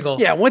Kurt Angle.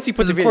 Yeah, once he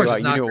put the video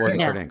out, you knew it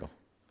wasn't Kurt Angle.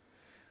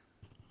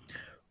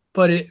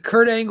 But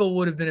Kurt Angle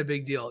would have been a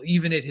big deal,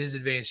 even at his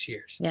advanced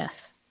years.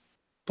 Yes.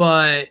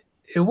 But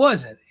it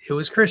wasn't. It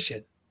was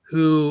Christian,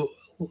 who,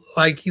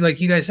 like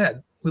you guys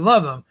said, we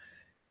love him.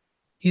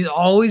 He's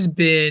always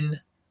been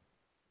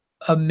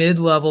a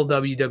mid-level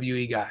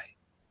WWE guy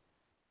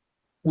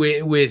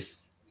with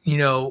you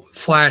know,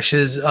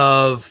 flashes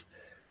of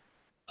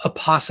a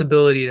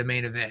possibility to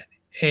main event.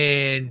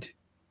 And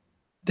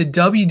the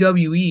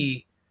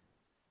WWE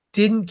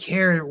didn't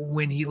care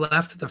when he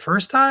left the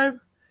first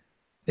time.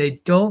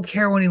 They don't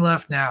care when he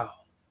left now.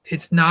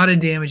 It's not a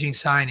damaging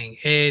signing.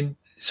 And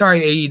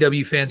sorry,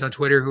 AEW fans on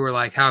Twitter who are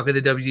like, how could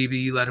the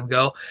WWE let him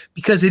go?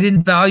 Because they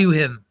didn't value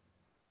him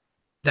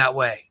that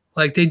way.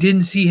 Like they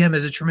didn't see him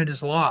as a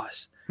tremendous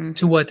loss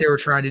to what they were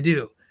trying to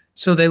do.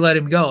 So they let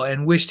him go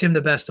and wished him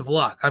the best of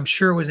luck. I'm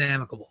sure it was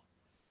amicable.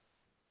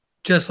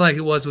 Just like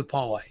it was with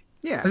Paul White.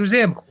 Yeah. It was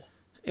amicable.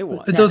 It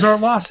was. But those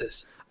aren't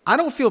losses. I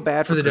don't feel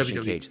bad for the Christian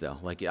WWE. Cage, though.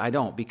 Like, I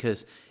don't,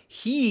 because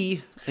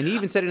he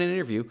even said in an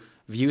interview,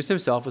 views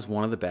himself as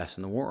one of the best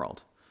in the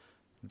world.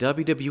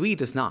 WWE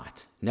does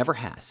not. Never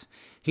has.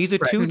 He's a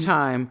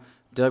two-time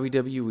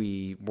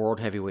WWE World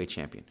Heavyweight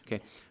Champion.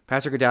 Okay,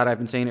 Patrick O'Dowd, I've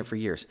been saying it for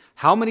years.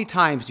 How many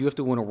times do you have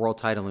to win a world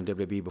title in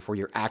WWE before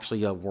you're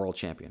actually a world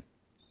champion?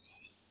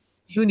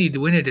 You need to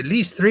win it at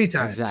least 3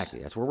 times. Exactly.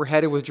 That's where we're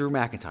headed with Drew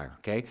McIntyre.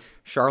 Okay,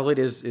 Charlotte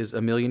is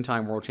a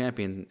 1,000,000-time world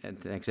champion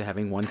thanks to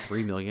having won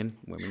 3 million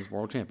women's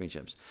world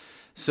championships.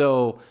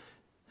 So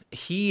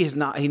he is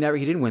not. He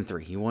didn't win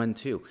 3. He won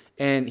 2,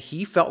 and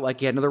he felt like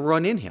he had another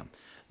run in him.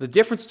 The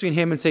difference between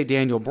him and, say,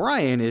 Daniel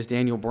Bryan is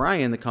Daniel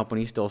Bryan, the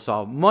company still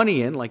saw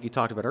money in, like you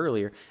talked about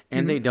earlier,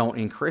 and they don't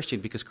in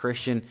Christian, because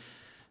Christian,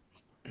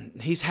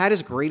 he's had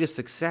his greatest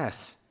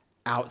success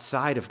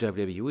outside of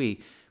WWE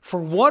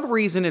for one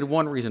reason and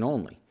one reason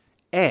only: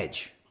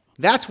 Edge.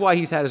 That's why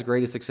he's had his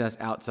greatest success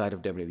outside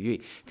of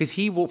WWE, because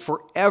he will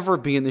forever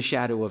be in the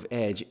shadow of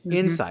Edge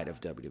inside of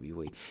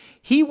WWE.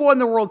 He won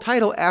the world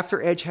title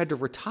after Edge had to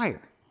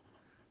retire.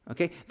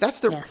 Okay,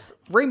 that's the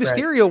Rey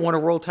Mysterio won a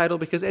world title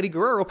because Eddie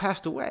Guerrero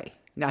passed away.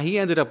 Now, he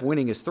ended up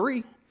winning his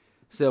 3,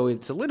 so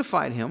it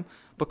solidified him,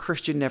 but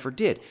Christian never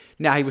did.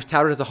 Now, he was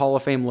touted as a Hall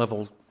of Fame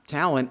level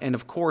talent, and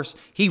of course,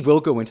 he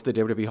will go into the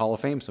WWE Hall of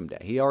Fame someday.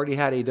 He already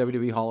had a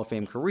WWE Hall of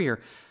Fame career.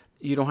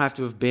 You don't have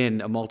to have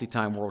been a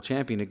multi-time world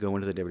champion to go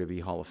into the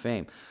WWE Hall of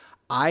Fame.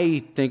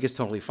 I think it's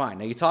totally fine.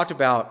 Now, you talked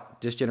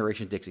about this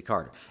generation Dixie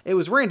Carter. It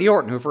was Randy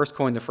Orton who first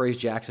coined the phrase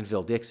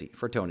Jacksonville Dixie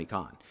for Tony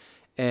Khan.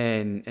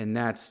 And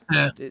that's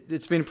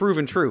it's been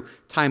proven true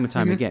time and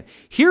time again.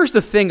 Here's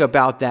the thing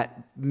about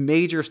that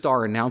major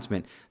star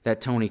announcement that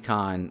Tony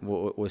Khan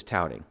was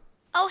touting.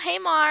 Oh, hey,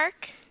 Mark.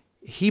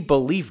 He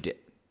believed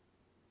it.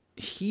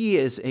 He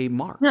is a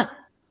Mark. Yeah.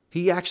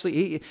 He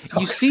actually,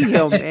 you see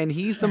him, and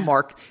he's the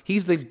Mark.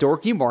 He's the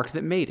dorky Mark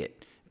that made it.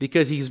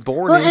 Because he's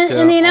born into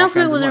and the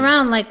announcement was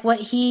around like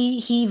what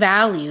he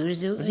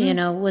values, you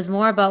know, was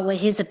more about what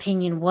his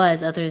opinion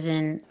was rather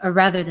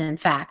than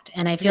fact.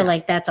 And I feel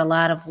like that's a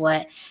lot of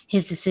what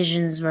his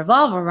decisions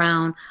revolve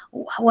around,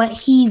 what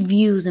he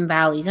views and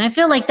values. And I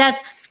feel like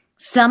that's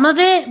some of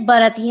it,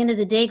 but at the end of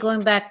the day, going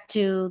back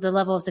to the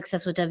level of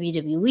success with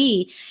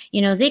WWE,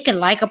 you know, they could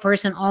like a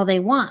person all they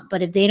want,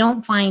 but if they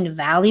don't find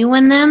value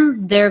in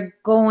them, they're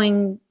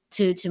going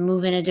to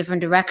move in a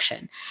different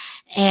direction.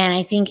 And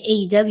I think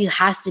AEW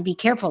has to be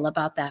careful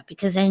about that,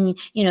 because then,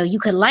 you know, you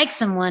could like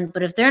someone,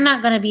 but if they're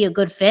not going to be a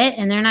good fit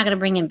and they're not going to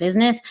bring in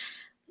business,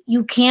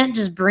 you can't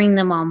just bring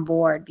them on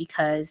board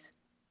because,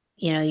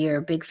 you know, you're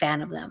a big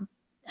fan of them.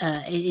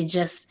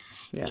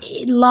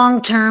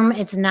 Long term,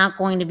 it's not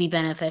going to be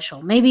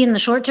beneficial. Maybe in the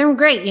short term,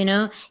 great. You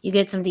know, you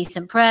get some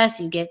decent press,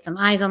 you get some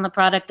eyes on the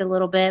product a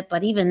little bit.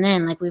 But even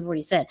then, like we've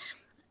already said,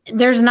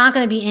 there's not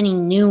going to be any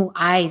new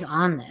eyes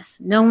on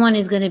this. No one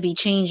is going to be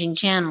changing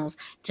channels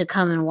to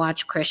come and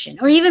watch Christian,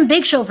 or even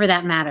Big Show for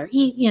that matter.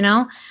 You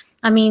know,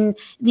 I mean,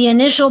 the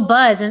initial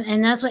buzz,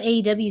 and that's what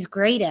AEW is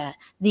great at.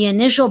 The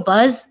initial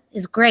buzz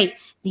is great.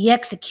 The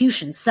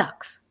execution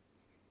sucks.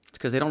 It's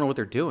because they don't know what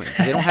they're doing.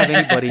 They don't have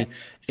anybody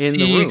in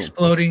the room.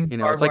 Exploding. You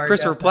know, it's like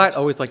Christopher Platt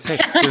always like say,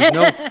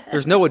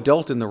 there's no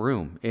adult in the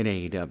room in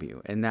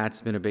AEW, and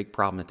that's been a big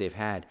problem that they've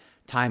had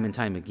time and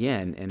time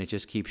again, and it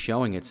just keeps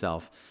showing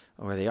itself.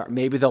 Where they are.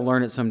 Maybe they'll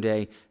learn it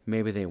someday.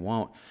 Maybe they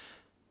won't.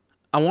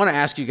 I want to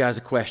ask you guys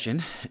a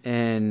question,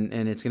 and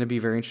it's going to be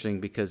very interesting,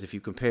 because if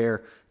you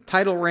compare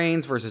title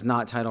reigns versus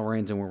not title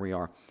reigns and where we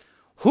are,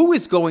 who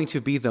is going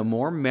to be the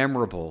more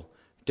memorable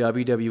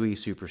WWE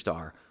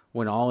superstar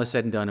when all is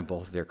said and done in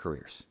both of their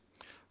careers?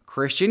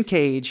 Christian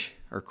Cage,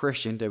 or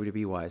Christian,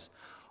 WWE-wise,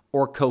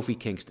 or Kofi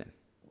Kingston?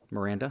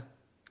 Miranda?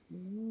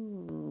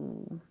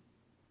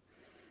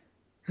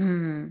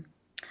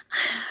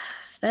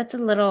 That's a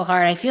little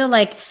hard. I feel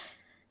like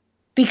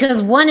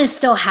because one is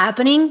still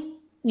happening,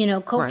 you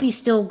know, Kofi's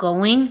still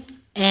going.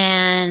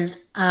 And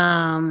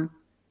I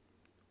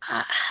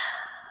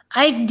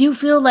do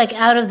feel like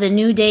out of the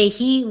New Day,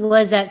 he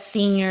was that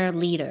senior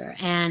leader.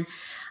 And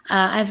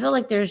I feel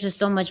like there's just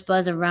so much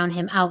buzz around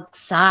him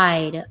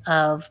outside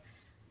of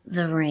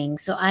the ring.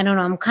 So I don't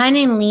know. I'm kind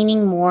of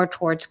leaning more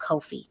towards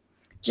Kofi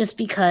just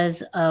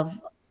because of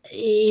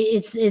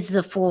it's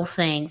the full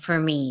thing for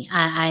me.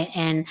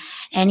 And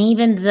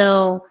even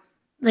though,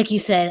 like you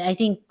said, I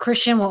think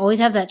Christian will always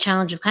have that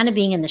challenge of kind of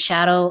being in the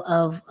shadow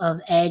of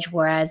Edge,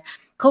 whereas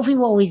Kofi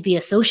will always be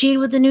associated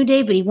with the New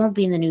Day, but he won't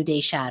be in the New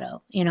Day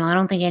shadow. You know, I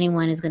don't think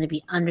anyone is going to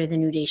be under the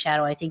New Day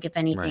shadow. I think if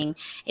anything,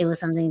 it was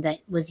something that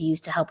was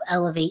used to help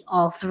elevate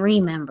all 3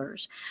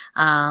 members.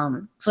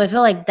 So I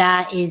feel like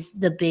that is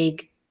the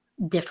big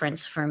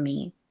difference for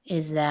me,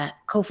 is that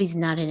Kofi's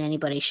not in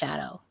anybody's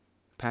shadow.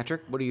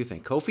 Patrick, what do you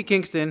think? Kofi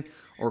Kingston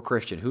or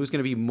Christian? Who's going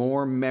to be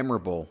more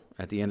memorable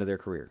at the end of their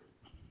career?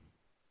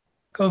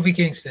 Kofi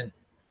Kingston.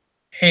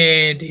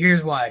 And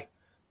here's why.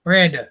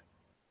 Miranda,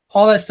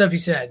 all that stuff you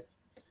said.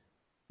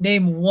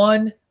 Name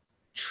one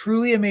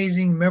truly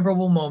amazing,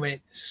 memorable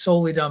moment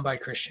solely done by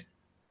Christian.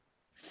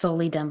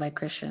 Solely done by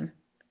Christian.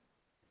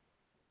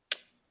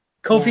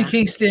 Kofi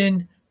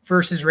Kingston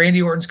versus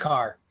Randy Orton's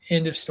car.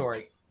 End of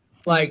story.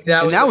 Like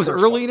that was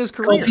early in his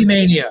career. Kofi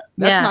Mania.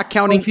 That's not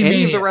counting Kofi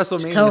any Mania. of the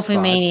WrestleMania Kofi spots.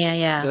 Mania,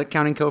 yeah.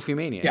 Counting Kofi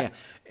Mania, yeah.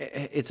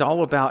 It's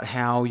all about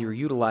how you're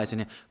utilizing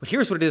it. But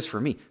here's what it is for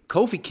me.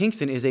 Kofi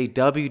Kingston is a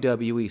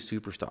WWE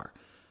superstar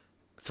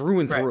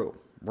through and through,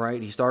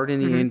 right? He started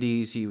in the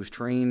Indies. He was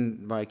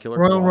trained by Killer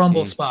Royal Kowalski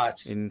Rumble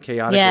spots in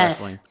Chaotic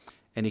Wrestling.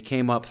 And he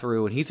came up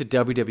through, and he's a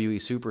WWE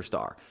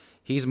superstar.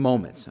 He's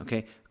moments,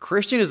 okay?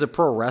 Christian is a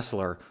pro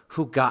wrestler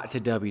who got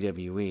to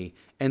WWE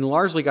and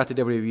largely got to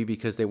WWE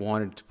because they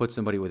wanted to put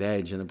somebody with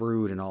Edge and the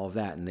Brood and all of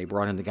that, and they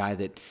brought in the guy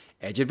that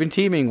Edge had been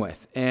teaming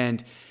with.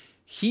 And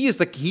he is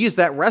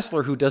that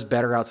wrestler who does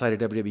better outside of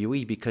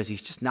WWE because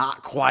he's just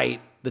not quite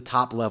the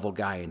top level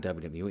guy in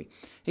WWE.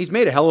 He's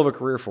made a hell of a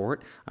career for it.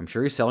 I'm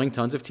sure he's selling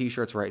tons of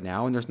t-shirts right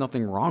now, and there's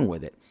nothing wrong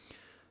with it.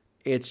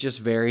 It's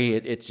just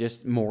it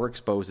just more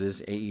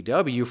exposes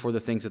AEW for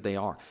the things that they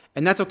are.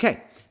 And that's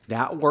okay.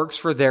 That works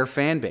for their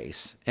fan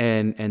base,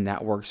 and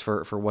that works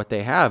for what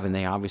they have. And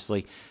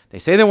they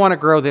say they want to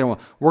grow.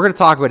 We're going to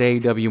talk about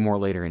AEW more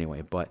later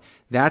anyway, but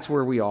that's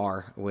where we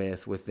are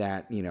with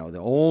that, the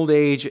old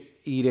age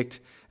edict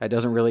that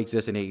doesn't really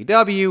exist in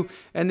AEW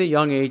and the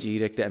young age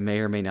edict that may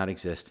or may not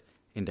exist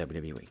in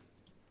WWE. 8,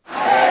 7,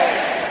 6,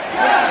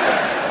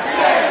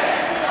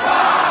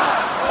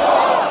 5,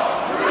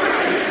 4,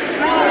 3,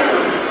 2,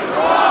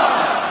 1.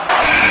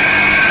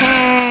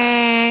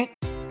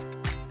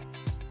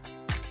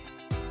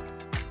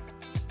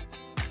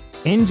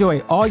 Enjoy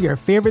all your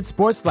favorite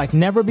sports like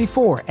never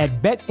before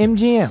at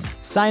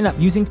BetMGM. Sign up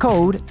using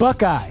code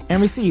Buckeye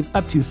and receive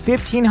up to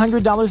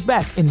 $1,500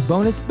 back in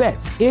bonus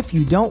bets if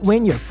you don't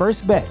win your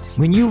first bet.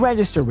 When you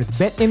register with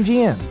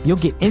BetMGM, you'll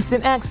get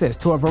instant access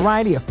to a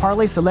variety of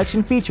parlay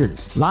selection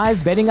features,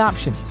 live betting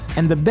options,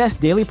 and the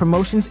best daily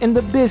promotions in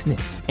the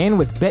business. And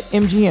with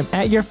BetMGM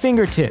at your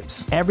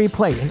fingertips, every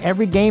play and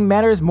every game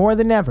matters more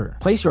than ever.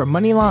 Place your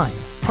money line,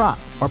 prop,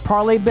 or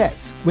parlay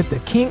bets with the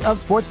king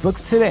of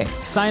sportsbooks today.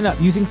 Sign up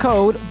using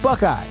code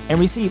Buckeye and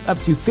receive up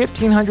to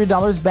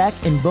 $1,500 back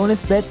in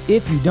bonus bets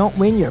if you don't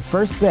win your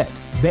first bet.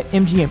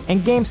 BetMGM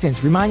and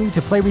GameSense remind you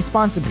to play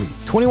responsibly.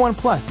 21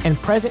 plus and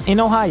present in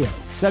Ohio,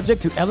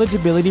 subject to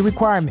eligibility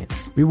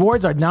requirements.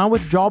 Rewards are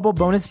non-withdrawable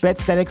bonus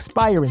bets that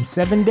expire in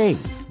 7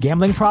 days.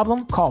 Gambling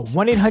problem? Call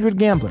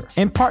 1-800-GAMBLER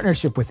in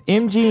partnership with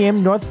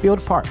MGM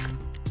Northfield Park.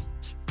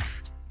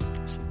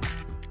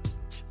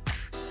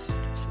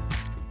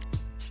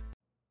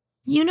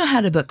 You know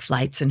how to book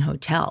flights and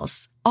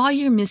hotels. All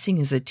you're missing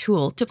is a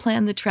tool to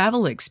plan the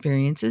travel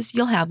experiences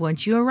you'll have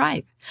once you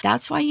arrive.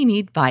 That's why you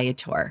need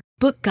Viator.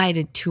 Book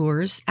guided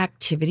tours,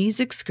 activities,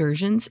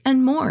 excursions,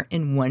 and more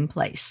in one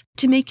place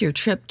to make your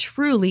trip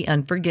truly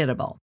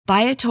unforgettable.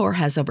 Viator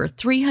has over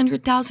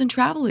 300,000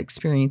 travel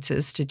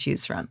experiences to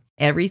choose from.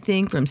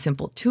 Everything from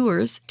simple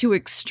tours to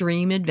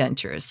extreme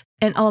adventures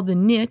and all the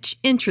niche,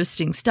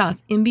 interesting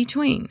stuff in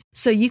between.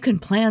 So you can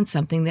plan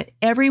something that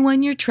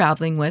everyone you're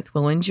traveling with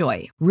will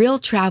enjoy. Real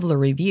traveler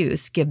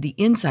reviews give the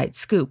inside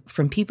scoop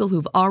from people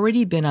who've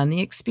already been on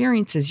the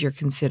experiences you're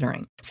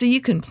considering. So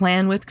you can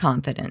plan with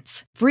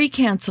confidence. Free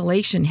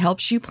cancellation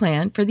helps you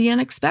plan for the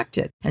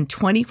unexpected. And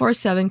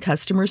 24/7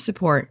 customer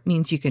support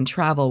means you can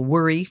travel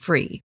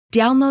worry-free.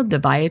 Download the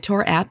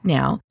Viator app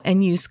now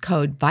and use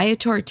code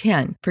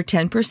Viator10 for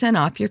 10%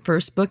 off your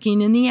first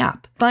booking in the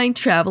app. Find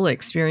travel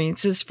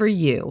experiences for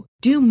you.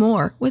 Do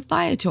more with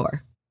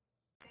Viator.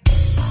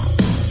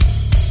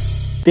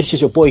 This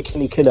is your boy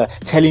Kenny Killer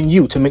telling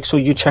you to make sure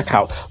you check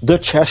out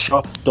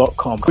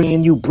thechairshot.com,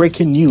 bringing you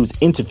breaking news,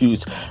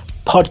 interviews,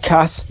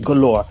 podcasts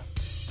galore,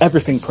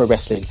 everything pro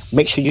wrestling.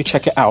 Make sure you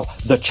check it out,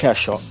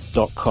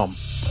 thechairshot.com.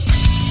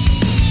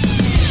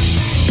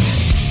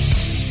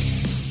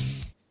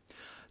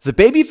 The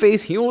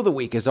Babyface Heel of the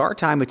Week is our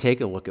time to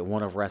take a look at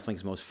one of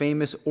wrestling's most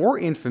famous or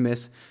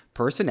infamous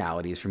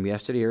personalities from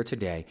yesterday or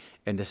today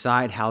and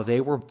decide how they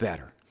were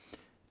better,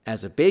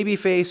 as a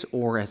babyface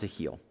or as a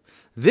heel.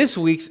 This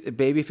week's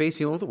Babyface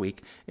Heel of the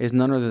Week is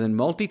none other than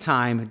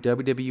multi-time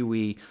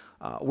WWE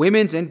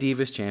Women's and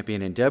Divas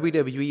Champion and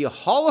WWE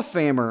Hall of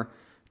Famer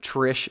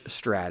Trish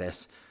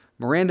Stratus.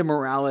 Miranda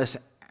Morales,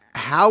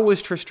 how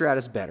was Trish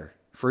Stratus better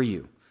for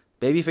you,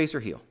 babyface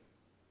or heel?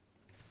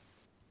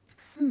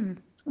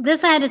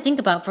 This I had to think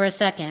about for a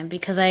second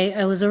because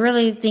I was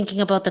really thinking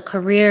about the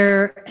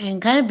career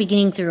and kind of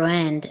beginning through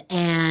end.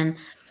 And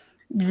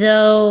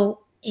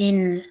though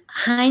in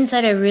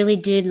hindsight, I really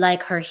did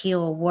like her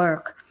heel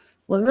work,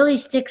 what really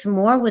sticks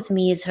more with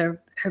me is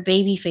her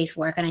babyface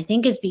work. And I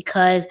think it's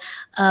because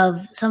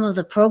of some of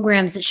the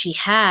programs that she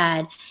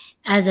had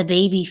as a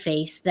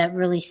babyface that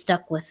really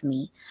stuck with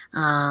me.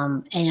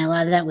 And a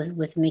lot of that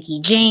with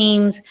Mickie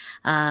James,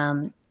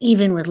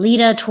 even with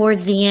Lita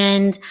towards the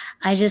end.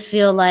 I just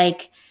feel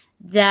like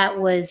that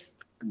was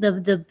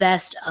the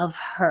best of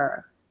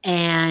her.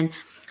 And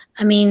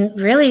I mean,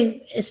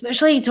 really,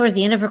 especially towards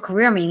the end of her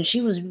career, I mean,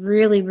 she was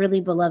really, really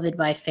beloved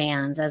by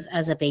fans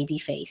as a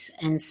babyface.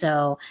 And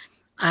so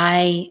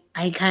I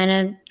kind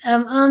of,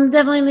 I'm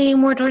definitely leaning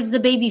more towards the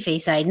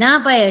babyface side,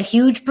 not by a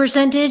huge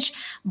percentage,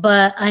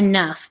 but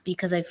enough,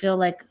 because I feel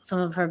like some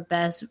of her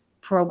best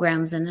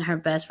programs and her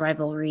best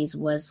rivalries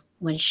was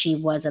when she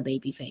was a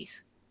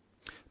babyface.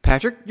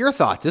 Patrick, your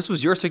thoughts. This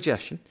was your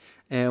suggestion,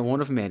 and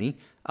one of many.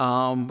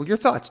 Your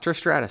thoughts, Trish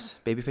Stratus,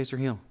 babyface or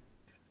heel?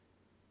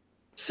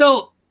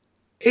 So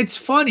it's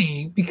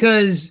funny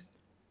because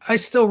I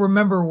still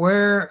remember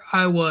where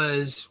I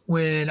was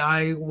when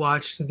I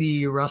watched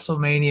the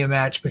WrestleMania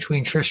match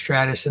between Trish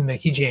Stratus and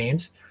Mickie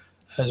James.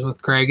 I was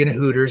with Greg and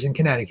Hooters in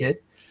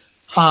Connecticut.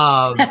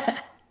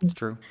 It's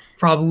true.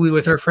 Probably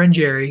with our friend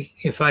Jerry,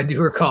 if I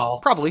do recall.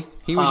 Probably.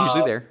 He was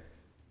usually there.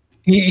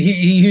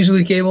 He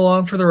usually came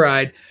along for the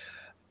ride.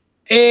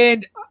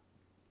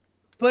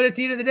 But at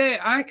the end of the day,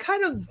 I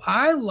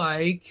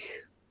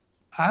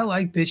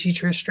like bitchy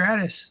Trish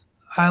Stratus.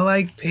 I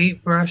like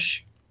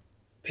paintbrushing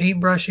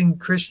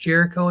Chris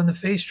Jericho in the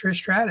face Trish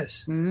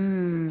Stratus.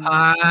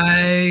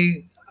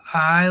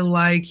 I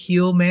like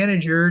heel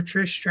manager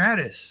Trish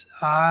Stratus.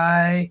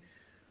 I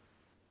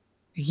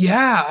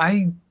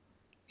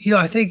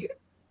think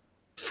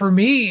for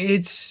me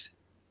it's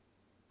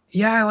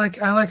I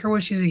like her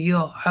when she's a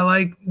heel. I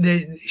like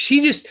that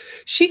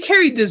she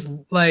carried this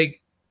like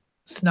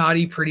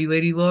snotty pretty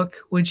lady look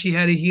when she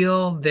had a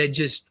heel that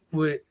just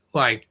would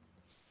like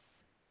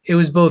it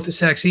was both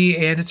sexy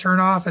and a turn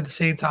off at the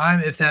same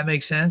time, if that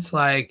makes sense.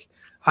 Like,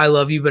 I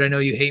love you, but I know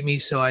you hate me,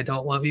 so I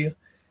don't love you.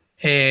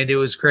 And it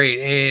was great.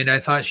 And I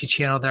thought she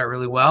channeled that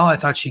really well. I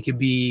thought she could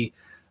be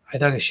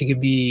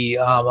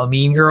a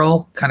mean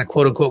girl, kind of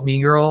quote unquote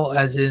mean girl,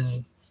 as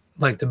in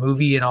like the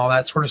movie and all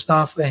that sort of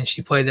stuff. And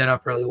she played that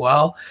up really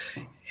well.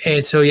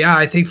 And so,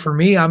 I think for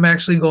me, I'm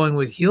actually going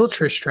with heel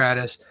Trish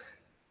Stratus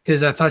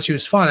because I thought she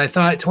was fun. I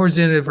thought towards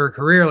the end of her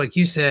career, like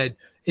you said,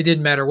 it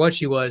didn't matter what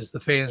she was, the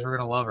fans were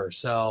going to love her.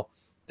 So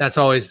that's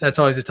always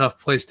a tough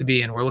place to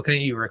be in. We're looking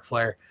at you, Ric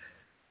Flair.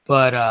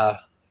 But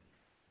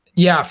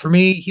for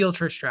me, heel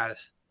Trish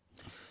Stratus.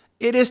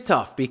 It is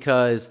tough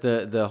because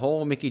the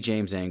whole Mickie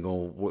James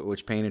angle,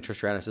 which painted Trish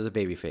Stratus as a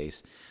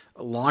babyface,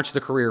 launched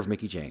the career of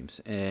Mickie James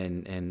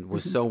and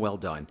was so well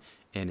done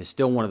and is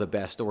still one of the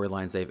best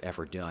storylines they've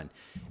ever done.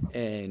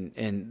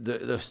 And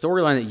the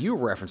storyline that you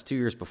referenced 2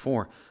 years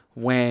before,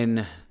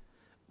 when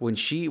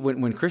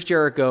Chris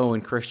Jericho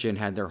and Christian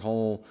had their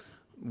whole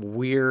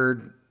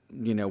weird,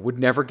 would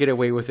never get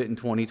away with it in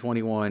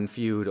 2021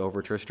 feud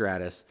over Trish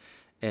Stratus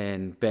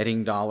and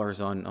betting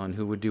dollars on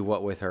who would do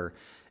what with her.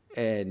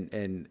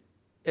 And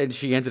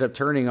she ended up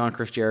turning on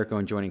Chris Jericho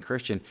and joining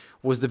Christian,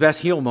 was the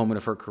best heel moment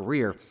of her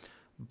career.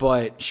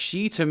 But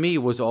she, to me,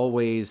 was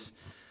always,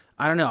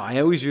 I don't know, I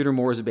always viewed her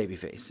more as a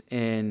babyface.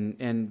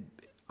 And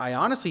I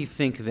honestly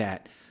think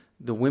that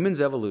the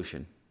women's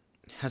evolution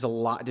has a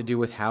lot to do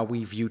with how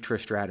we view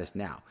Trish Stratus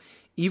now.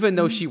 Even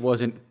though she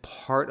wasn't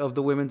part of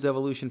the women's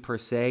evolution per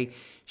se,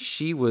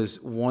 she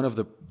was one of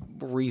the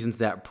reasons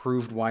that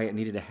proved why it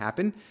needed to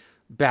happen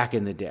back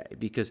in the day.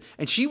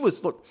 And she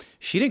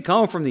didn't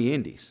come from the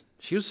indies.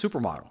 She was a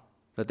supermodel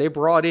that they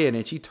brought in,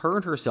 and she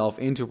turned herself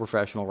into a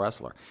professional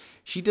wrestler.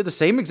 She did the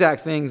same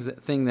exact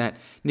thing that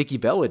Nikki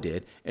Bella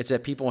did. It's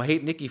that people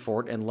hate Nikki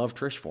for it and love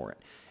Trish for it.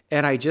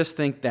 And I just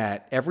think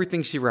that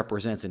everything she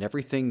represents and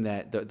everything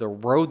that the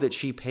road that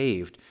she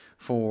paved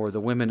for the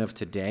women of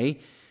today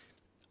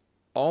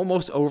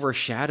almost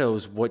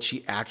overshadows what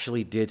she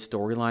actually did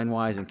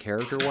storyline-wise and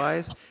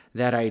character-wise,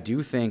 that I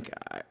do think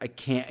I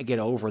can't get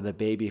over the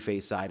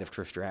babyface side of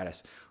Trish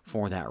Stratus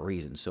for that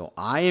reason. So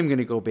I am going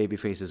to go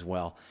babyface as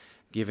well,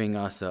 giving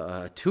us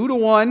a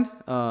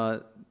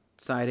 2-1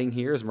 siding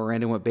here as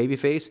Miranda went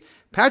babyface.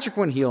 Patrick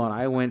went heel and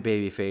I went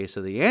babyface.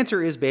 So the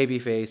answer is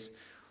babyface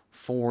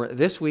for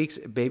this week's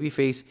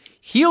babyface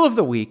heel of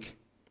the week,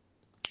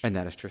 and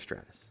that is Trish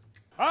Stratus.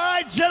 All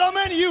right,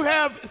 gentlemen, you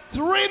have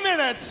 3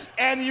 minutes,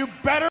 and you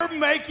better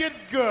make it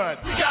good.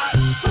 We got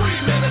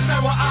 3 minutes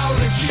and we're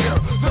out of here.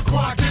 The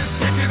clock is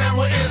ticking and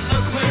we're in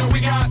the clear.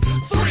 We got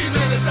 3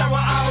 minutes and we're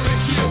out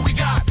of here. We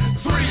got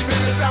 3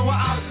 minutes and we're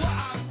out.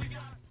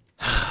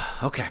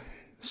 Okay,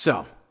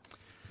 so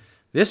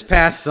this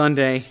past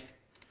Sunday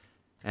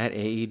at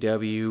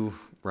AEW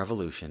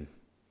Revolution,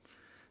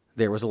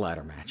 there was a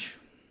ladder match.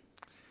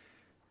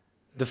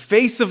 The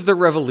face of the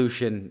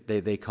revolution,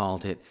 they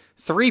called it.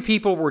 3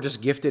 people were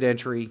just gifted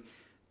entry.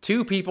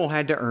 2 people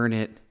had to earn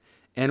it.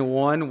 And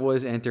 1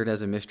 was entered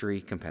as a mystery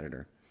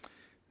competitor.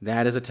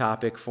 That is a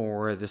topic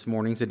for this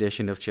morning's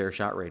edition of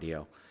Chairshot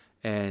Radio.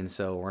 And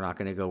so we're not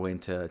going to go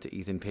into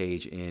Ethan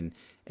Page in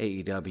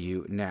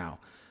AEW now.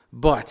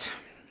 But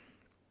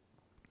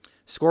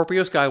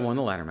Scorpio Sky won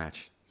the ladder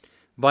match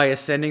by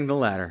ascending the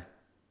ladder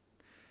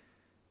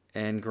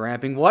and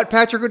grabbing what,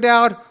 Patrick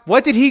O'Dowd?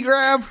 What did he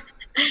grab?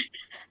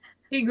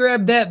 He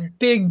grabbed that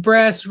big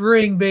brass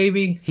ring,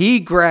 baby. He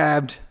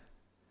grabbed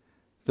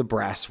the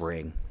brass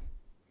ring.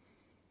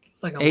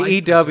 Like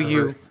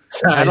AEW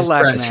had a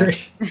ladder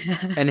match,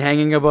 and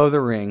hanging above the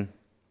ring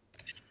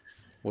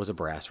was a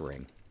brass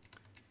ring.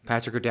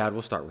 Patrick O'Dowd,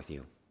 we'll start with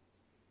you.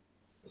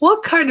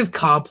 What kind of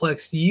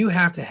complex do you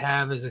have to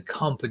have as a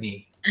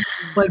company?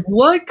 Like,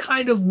 what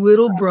kind of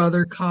little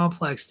brother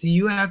complex do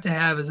you have to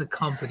have as a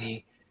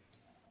company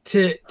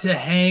to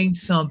hang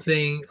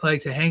something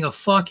like to hang a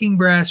fucking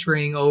brass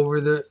ring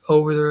over the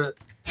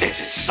This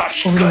is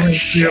such over good the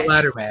shit.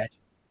 ladder match.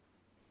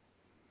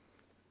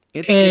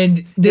 It's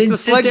a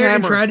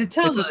sledgehammer. Try to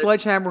tell it's a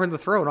sledgehammer in the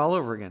throat all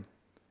over again.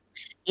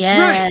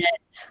 Yeah. Right.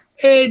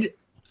 And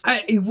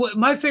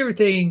my favorite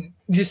thing,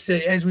 just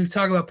as we've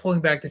talked about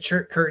pulling back the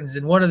curtains,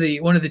 in one of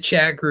the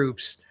chat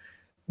groups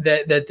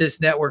that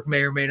this network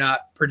may or may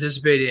not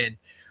participate in,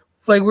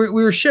 like we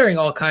were sharing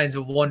all kinds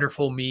of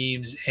wonderful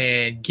memes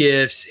and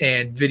GIFs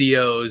and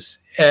videos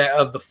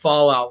of the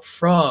fallout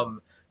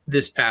from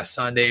this past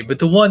Sunday. But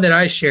the one that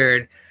I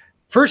shared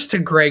first to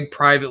Greg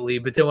privately,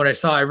 but then when I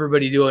saw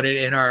everybody doing it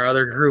in our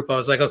other group, I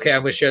was like, okay,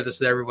 I'm going to share this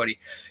with everybody.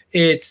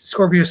 It's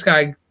Scorpio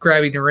Sky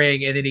grabbing the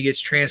ring, and then he gets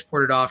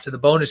transported off to the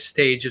bonus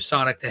stage of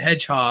Sonic the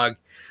Hedgehog.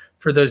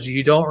 For those of you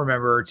who don't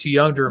remember or too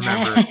young to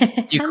remember,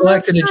 you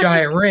collected a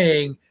giant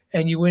ring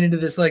and you went into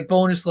this like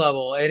bonus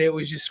level, and it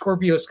was just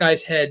Scorpio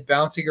Sky's head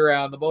bouncing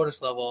around the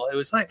bonus level. It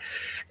was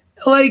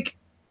like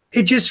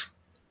it just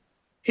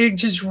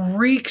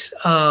reeks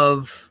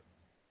of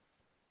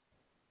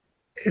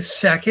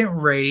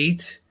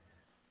second-rate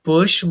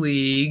Bush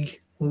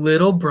League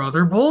little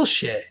brother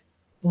bullshit.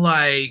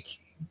 Like,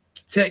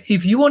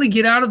 if you want to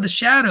get out of the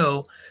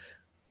shadow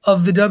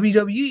of the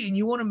WWE and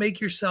you want to make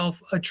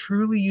yourself a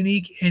truly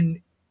unique and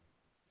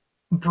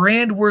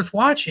brand worth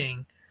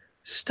watching,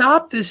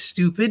 stop this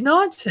stupid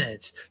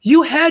nonsense.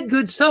 You had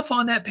good stuff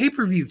on that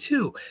pay-per-view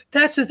too.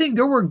 That's the thing.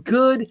 There were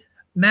good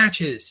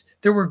matches.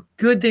 There were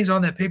good things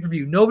on that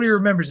pay-per-view. Nobody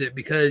remembers it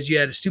because you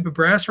had a stupid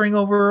brass ring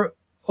over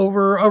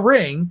a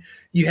ring.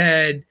 You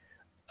had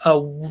a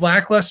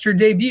lackluster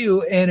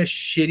debut and a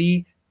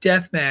shitty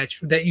death match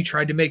that you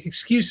tried to make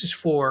excuses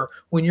for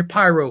when your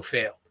pyro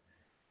failed.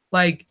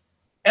 Like,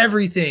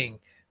 everything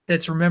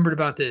that's remembered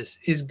about this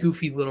is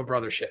goofy little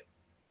brother shit.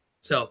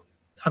 So,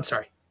 I'm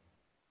sorry.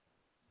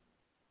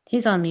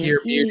 He's on mute.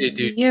 You're muted,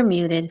 dude. You're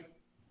muted.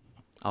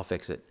 I'll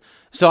fix it.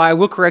 So I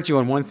will correct you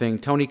on one thing.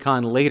 Tony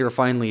Khan later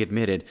finally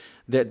admitted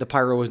that the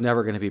pyro was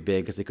never going to be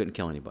big because they couldn't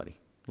kill anybody.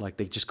 Like,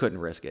 they just couldn't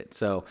risk it.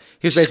 So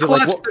he was basically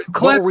like,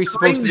 what were we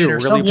supposed to do?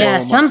 Really blow them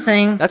up?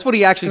 Something. That's what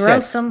he actually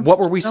said. What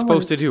were we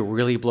supposed to do?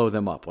 Really blow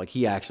them up? Like,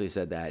 he actually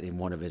said that in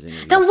one of his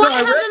interviews. Then why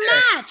have the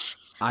match?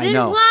 I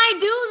know. Why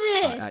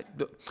do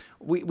this?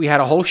 We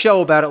had a whole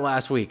show about it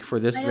last week for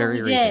this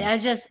very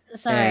reason.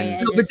 Sorry.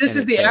 But this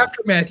is the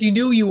aftermath. You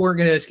knew you weren't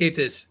going to escape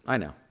this. I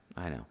know.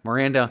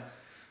 Miranda,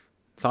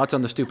 thoughts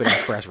on the stupid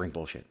ass brass ring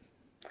bullshit?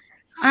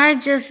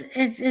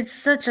 It's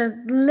such a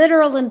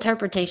literal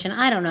interpretation.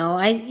 I don't know.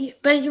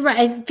 But you're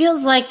right. It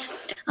feels like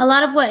a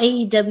lot of what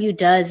AEW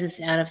does is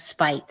out of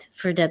spite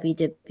for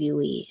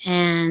WWE,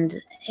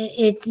 and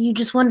you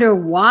just wonder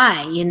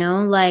why.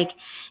 Like,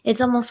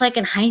 it's almost like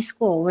in high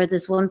school where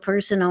this one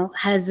person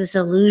has this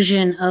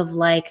illusion of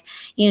like,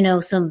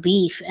 some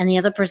beef, and the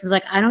other person's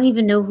like, I don't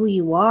even know who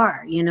you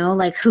are.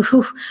 Like,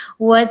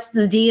 what's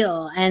the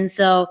deal? And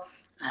so,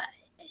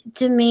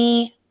 to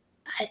me,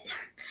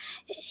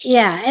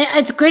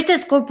 it's great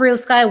that Scorpio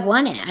Sky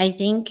won it. I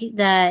think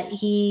that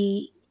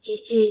he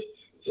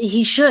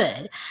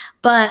should,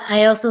 but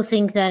I also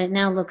think that it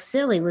now looks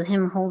silly with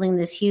him holding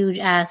this huge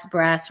ass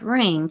brass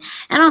ring.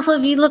 And also,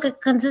 if you look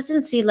at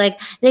consistency, like,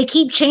 they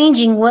keep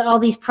changing what all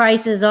these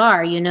prices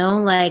are,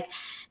 like,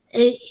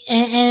 and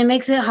it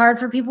makes it hard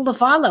for people to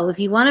follow. If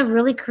you want to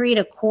really create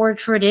a core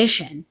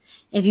tradition,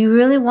 if you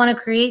really want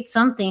to create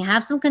something,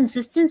 have some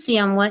consistency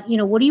on what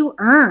do you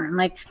earn?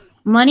 Like,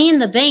 Money in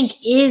the Bank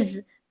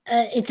is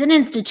it's an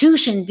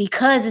institution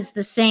because it's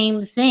the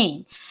same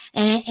thing,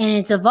 and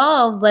it's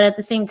evolved, but at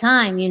the same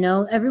time,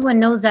 everyone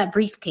knows that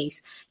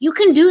briefcase. You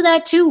can do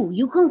that too.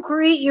 You can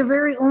create your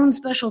very own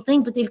special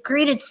thing, but they've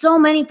created so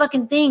many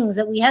fucking things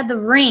that we had the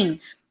ring,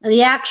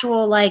 the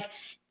actual like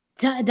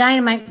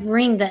dynamite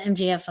ring that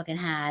MJF fucking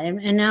had,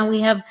 and now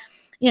we have,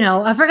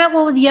 I forgot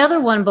what was the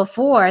other one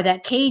before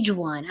that cage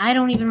one. I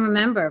don't even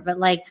remember, but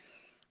like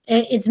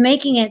it's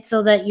making it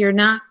so that you're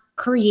not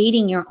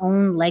creating your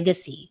own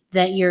legacy,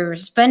 that you're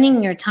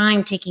spending your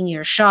time taking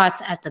your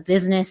shots at the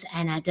business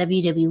and at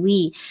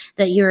WWE,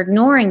 that you're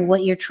ignoring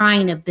what you're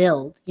trying to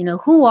build.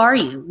 Who are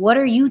you? What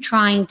are you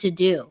trying to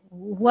do?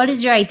 What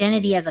is your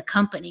identity as a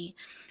company?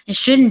 It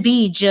shouldn't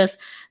be just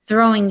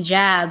throwing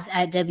jabs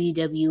at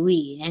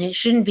WWE, and it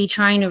shouldn't be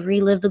trying to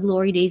relive the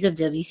glory days of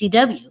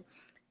WCW.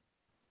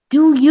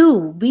 Do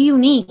you be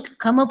unique?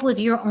 Come up with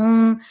your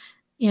own,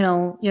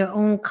 your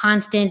own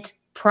constant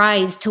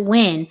prize to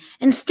win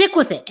and stick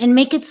with it and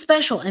make it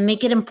special and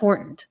make it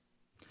important.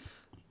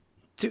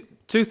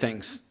 Two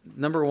things.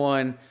 Number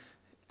one,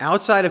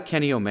 outside of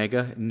Kenny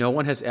Omega, no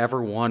one has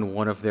ever won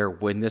one of their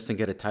win this and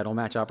get a title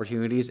match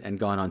opportunities and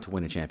gone on to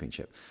win a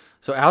championship.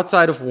 So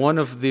outside of one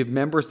of the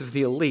members of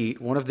the Elite,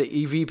 one of the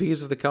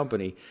EVPs of the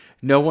company,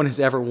 no one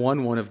has ever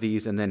won one of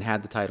these and then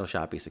had the title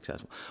shot be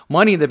successful.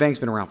 Money in the Bank's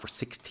been around for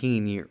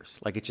 16 years.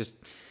 Like,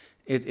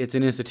 it's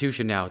an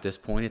institution now at this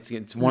point.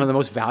 It's one of the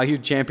most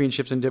valued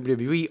championships in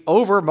WWE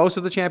over most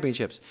of the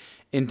championships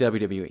in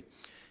WWE.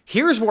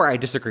 Here's where I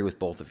disagree with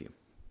both of you.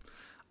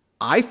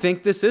 I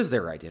think this is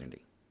their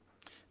identity.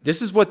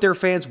 This is what their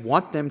fans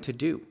want them to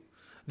do.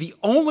 The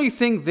only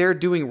thing they're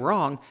doing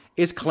wrong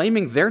is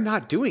claiming they're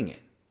not doing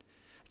it.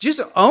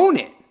 Just own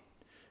it.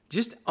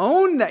 Just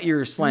own that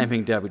you're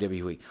slamming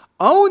WWE.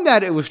 Own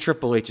that it was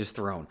Triple H's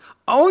throne.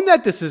 Own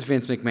that this is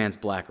Vince McMahon's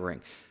black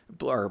ring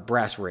or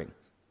brass ring.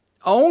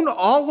 Own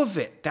all of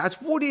it.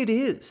 That's what it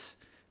is.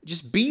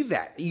 Just be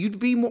that.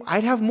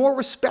 I'd have more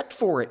respect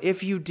for it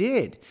if you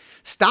did.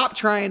 Stop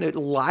trying to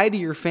lie to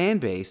your fan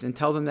base and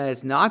tell them that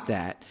it's not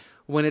that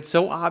when it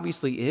so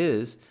obviously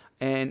is,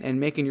 and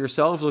making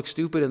yourselves look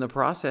stupid in the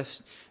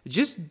process.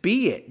 Just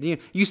be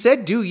it. You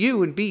said do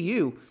you and be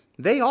you.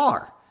 They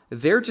are.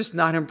 They're just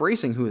not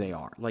embracing who they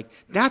are. Like,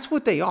 that's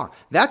what they are.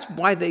 That's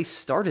why they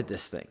started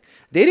this thing.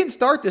 They didn't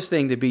start this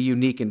thing to be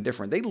unique and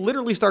different. They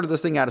literally started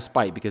this thing out of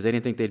spite because they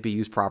didn't think they'd be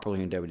used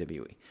properly in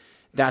WWE.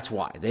 That's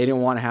why. They didn't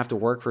want to have to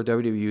work for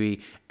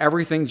WWE.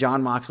 Everything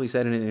Jon Moxley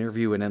said in an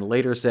interview and then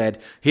later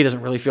said he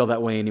doesn't really feel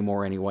that way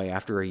anymore anyway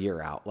after a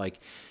year out. Like,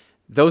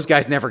 those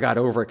guys never got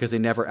over it because they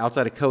never,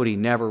 outside of Cody,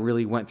 never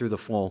really went through the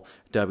full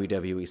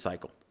WWE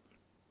cycle.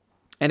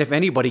 And if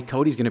anybody,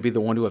 Cody's going to be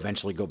the one to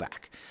eventually go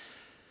back.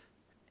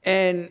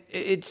 And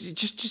it's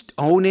just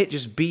own it,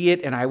 just be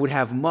it. And I would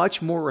have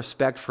much more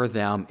respect for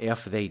them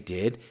if they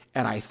did.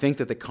 And I think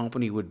that the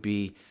company would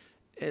be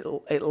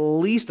at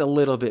least a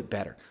little bit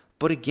better.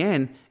 But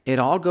again, it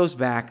all goes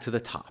back to the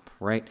top,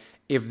 right?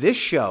 If this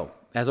show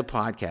as a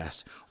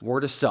podcast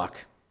were to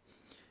suck,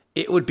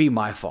 it would be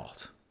my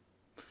fault.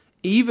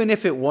 Even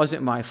if it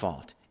wasn't my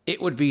fault,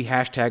 it would be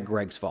hashtag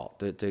Greg's fault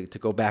to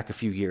go back a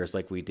few years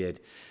like we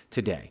did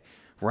today,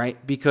 right?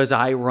 Because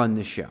I run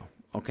the show,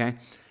 okay?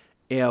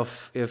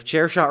 If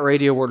Chairshot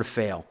Radio were to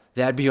fail,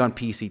 that'd be on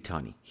PC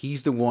Tunney.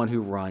 He's the one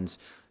who runs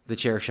the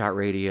Chairshot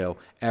Radio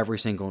every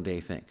single day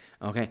thing.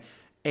 Okay,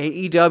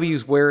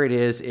 AEW's where it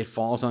is. It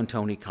falls on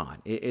Tony Khan.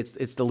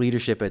 It's the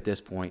leadership at this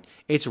point.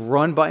 It's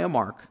run by a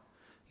mark.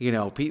 You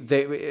know,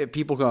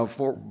 people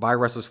go by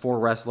wrestlers for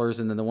wrestlers,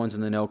 and then the ones in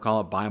the know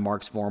call it by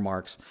marks for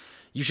marks.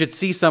 You should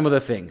see some of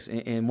the things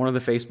in one of the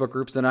Facebook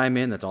groups that I'm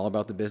in. That's all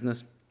about the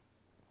business.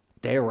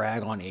 They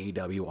rag on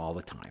AEW all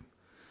the time,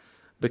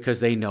 because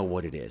they know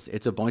what it is.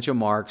 It's a bunch of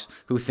marks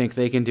who think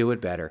they can do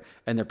it better,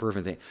 and they're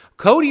proving things.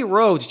 Cody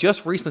Rhodes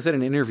just recently said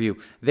in an interview,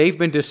 they've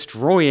been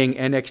destroying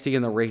NXT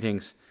in the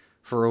ratings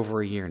for over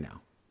a year now.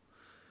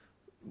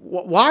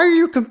 Why are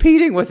you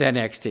competing with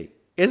NXT?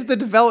 It's the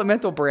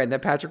developmental brand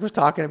that Patrick was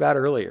talking about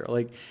earlier.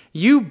 Like,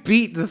 you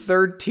beat the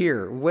third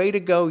tier. Way to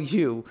go,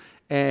 you.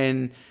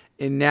 And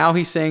now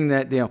he's saying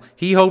that, you know,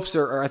 he hopes,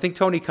 or I think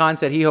Tony Khan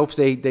said he hopes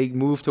they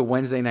move to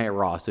Wednesday Night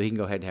Raw so he can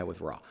go head-to-head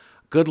with Raw.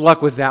 Good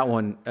luck with that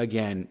one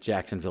again,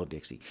 Jacksonville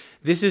Dixie.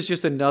 This is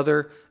just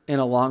another in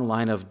a long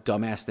line of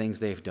dumbass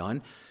things they've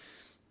done.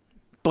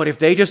 But if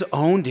they just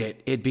owned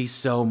it, it'd be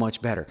so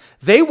much better.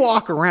 They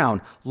walk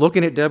around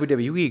looking at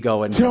WWE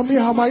going, tell me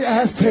how my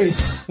ass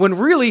tastes. When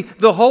really,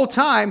 the whole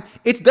time,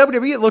 it's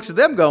WWE that looks at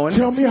them going,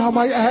 tell me how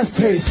my ass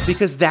tastes.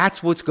 Because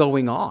that's what's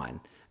going on.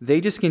 They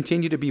just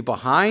continue to be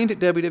behind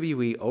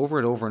WWE over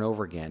and over and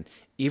over again,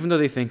 even though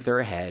they think they're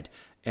ahead.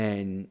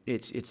 And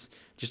it's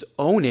just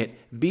own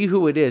it, be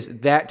who it is.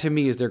 That to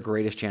me is their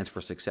greatest chance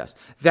for success.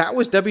 That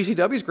was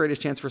WCW's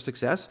greatest chance for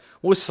success,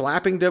 was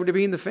slapping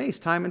WWE in the face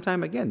time and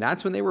time again.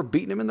 That's when they were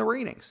beating them in the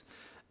ratings.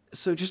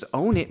 So just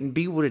own it and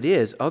be what it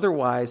is.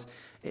 Otherwise,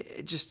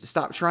 just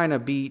stop trying to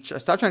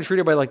treat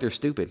everybody like they're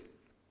stupid.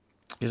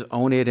 Just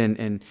own it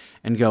and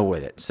go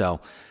with it. So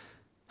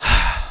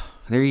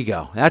there you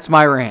go. That's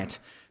my rant.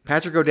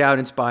 Patrick O'Dowd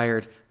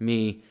inspired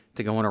me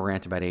to go on a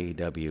rant about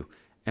AEW.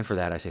 And for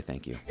that, I say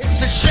thank you.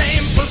 It's a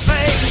shameful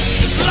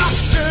thing. You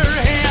lost your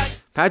head.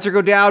 Patrick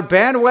O'Dowd,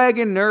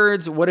 Bandwagon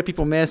Nerds. What did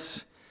people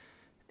miss?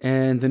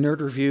 And the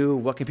Nerd Review,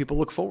 what can people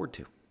look forward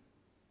to?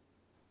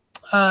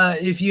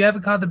 If you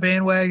haven't caught the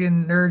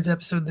Bandwagon Nerds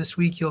episode this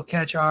week, you'll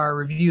catch our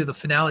review of the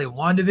finale of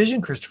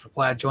WandaVision. Christopher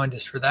Platt joined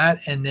us for that.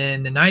 And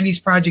then the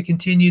 90s Project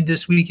continued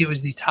this week. It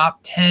was the top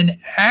 10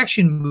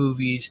 action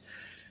movies.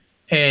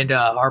 And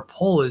our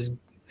poll is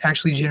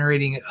actually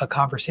generating a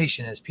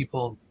conversation as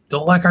people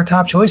don't like our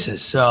top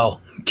choices. So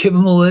give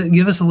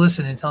us a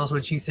listen and tell us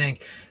what you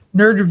think.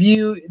 Nerd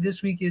Review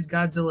this week is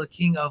Godzilla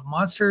King of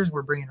Monsters.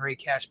 We're bringing Ray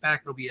Cash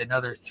back. It'll be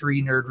another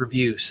 3 nerd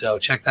reviews. So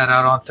check that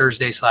out on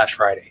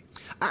Thursday/Friday.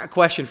 A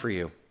question for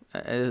you.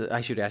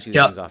 I should ask you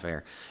things off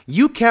air.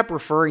 You kept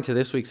referring to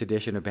this week's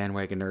edition of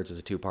Bandwagon Nerds as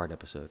a 2-part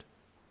episode.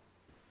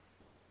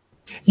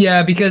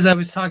 Yeah, because I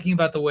was talking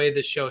about the way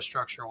the show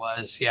structure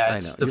was. Yeah,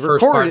 it's the you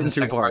first recorded part it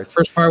in 2 parts.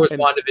 First part was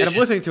WandaVision. And I'm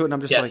listening to it and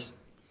I'm just like,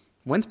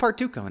 when's part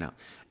 2 coming out?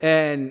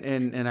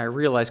 And I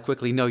realized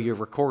quickly, no, you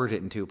recorded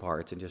it in 2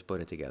 parts and just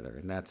put it together.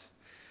 And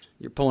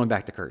you're pulling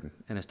back the curtain,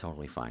 and it's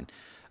totally fine.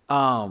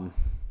 But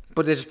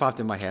it just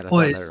popped in my head. I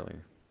thought that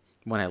earlier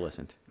when I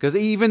listened. Because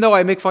even though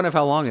I make fun of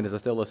how long it is, I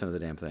still listen to the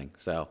damn thing.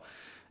 So,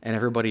 and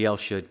everybody else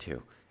should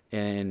too.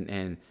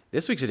 And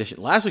last week's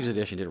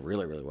edition did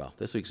really, really well.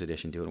 This week's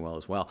edition doing well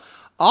as well.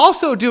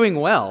 Also doing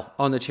well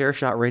on the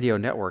Chairshot Radio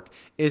Network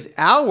is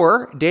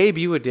our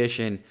debut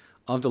edition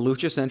of the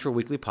Lucha Central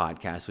Weekly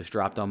Podcast, which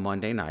dropped on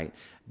Monday night,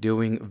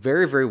 doing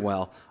very, very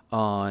well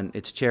on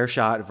its chair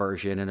shot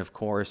version. And of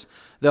course,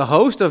 the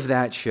host of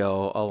that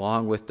show,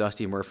 along with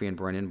Dusty Murphy and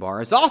Brennan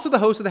Barr, is also the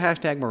host of the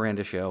Hashtag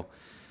Miranda Show,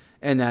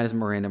 and that is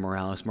Miranda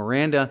Morales.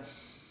 Miranda,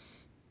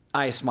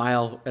 I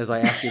smile as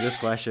I ask you this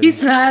question. You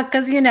smile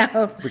because you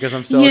know. Because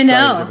I'm so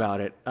excited about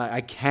it.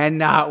 I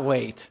cannot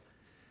wait.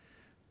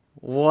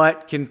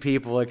 What can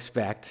people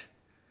expect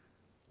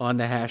on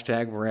the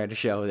Hashtag Miranda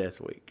Show this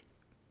week?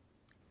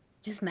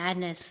 Just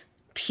madness.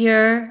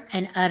 Pure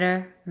and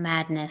utter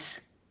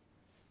madness.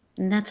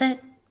 And that's it.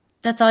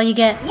 That's all you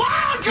get.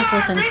 Just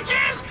listen.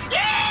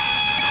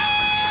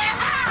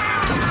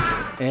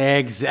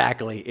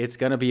 Exactly. It's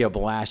going to be a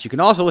blast. You can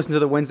also listen to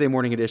the Wednesday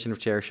morning edition of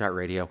Chair Shot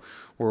Radio,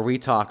 where we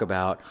talk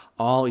about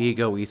All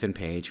Ego Ethan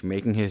Page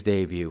making his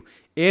debut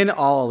in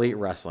All Elite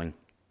Wrestling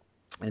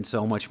and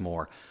so much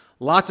more.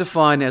 Lots of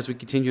fun as we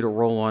continue to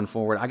roll on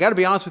forward. I got to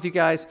be honest with you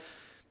guys.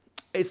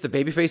 It's the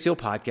Babyface Heel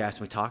podcast.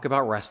 We talk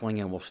about wrestling,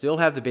 and we'll still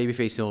have the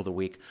Babyface Heel of the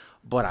week,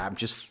 but I'm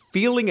just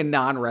feeling a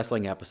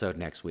non-wrestling episode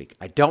next week.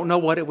 I don't know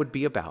what it would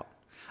be about.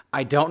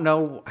 I don't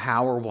know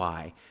how or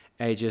why.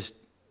 It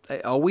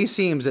always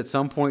seems at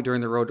some point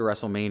during the road to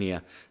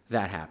WrestleMania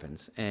that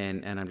happens,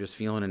 and I'm just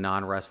feeling a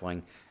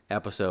non-wrestling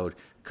episode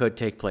could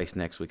take place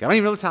next week. I don't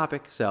even know the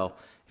topic, so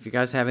if you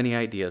guys have any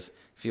ideas,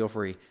 feel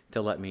free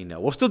to let me know.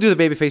 We'll still do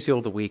the Babyface Heel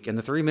of the week, and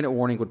the 3-minute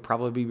warning would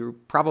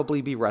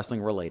probably be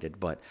wrestling related,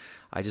 but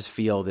I just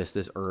feel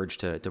this urge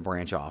to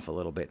branch off a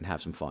little bit and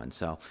have some fun.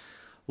 So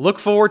look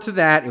forward to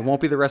that. It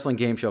won't be the wrestling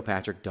game show,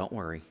 Patrick. Don't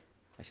worry.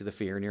 I see the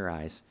fear in your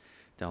eyes.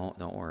 Don't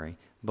worry.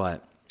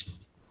 But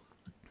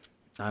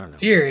I don't know.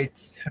 Fear,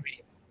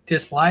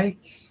 dislike.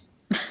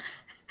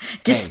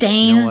 Disdain.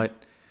 Hey, you know what?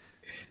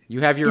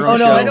 You have your own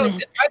show,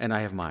 and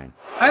I have mine.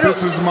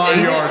 This is my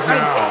yard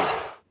now.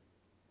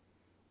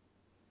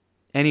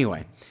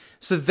 Anyway,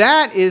 so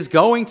that is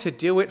going to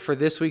do it for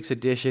this week's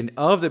edition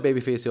of the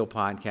Babyface Heel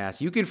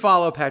podcast. You can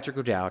follow Patrick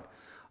O'Dowd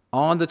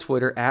on the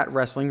Twitter at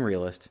Wrestling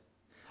Realist.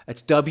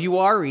 That's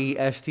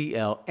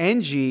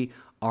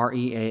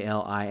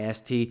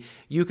WRESTLNGREALIST.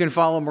 You can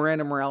follow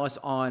Miranda Morales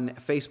on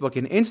Facebook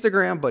and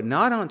Instagram, but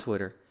not on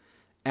Twitter,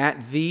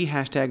 at the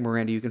hashtag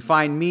Miranda. You can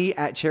find me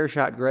at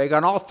ChairShotGreg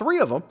on all three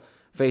of them,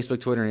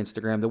 Facebook, Twitter, and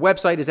Instagram. The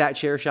website is at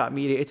Chairshot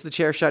Media. It's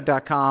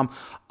thechairshot.com.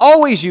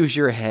 Always use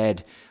your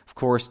head. Of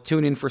course,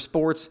 tune in for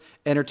sports,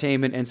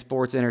 entertainment, and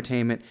sports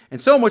entertainment,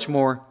 and so much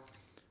more.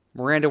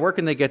 Miranda, where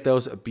can they get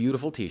those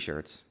beautiful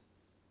t-shirts?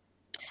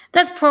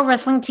 That's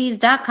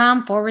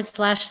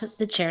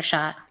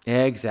ProWrestlingTees.com/thechairshot.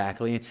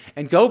 Exactly.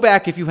 And go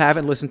back if you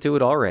haven't listened to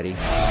it already.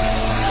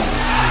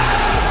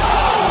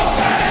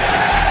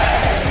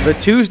 The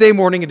Tuesday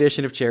morning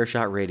edition of Chair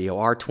Shot Radio,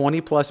 our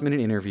 20-plus minute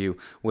interview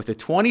with the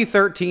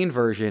 2013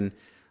 version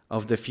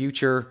of the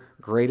future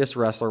greatest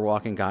wrestler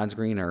walking God's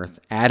green earth,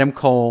 Adam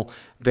Cole,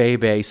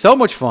 Bebe. So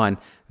much fun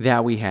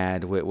that we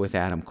had with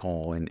Adam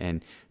Cole.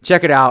 And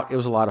check it out. It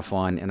was a lot of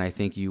fun, and I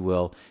think you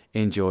will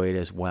enjoy it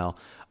as well.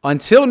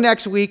 Until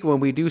next week when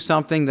we do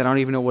something that I don't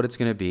even know what it's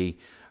going to be,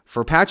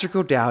 for Patrick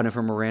O'Dowd and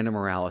for Miranda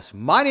Morales,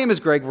 my name is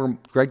Greg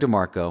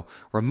DeMarco,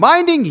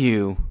 reminding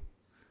you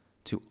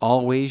to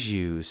always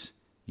use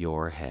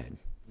your head.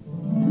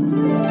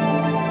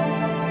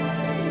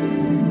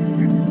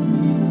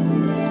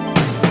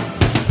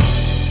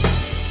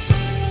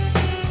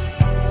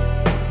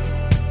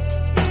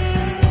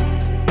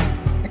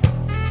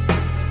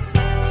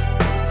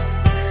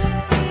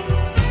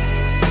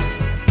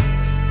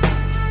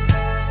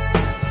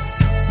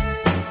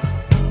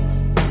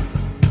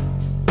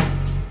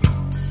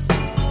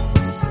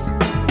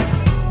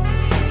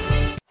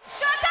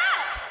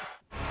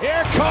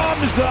 Here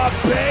comes the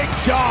big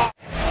dog.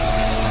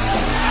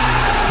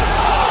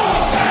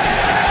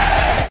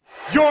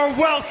 You're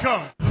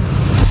welcome.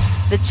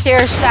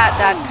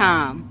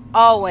 TheChairShot.com.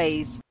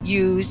 Always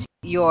use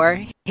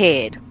your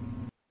head.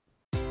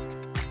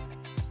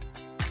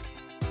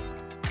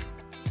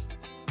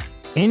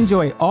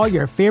 Enjoy all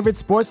your favorite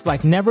sports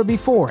like never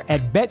before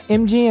at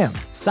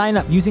BetMGM. Sign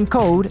up using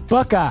code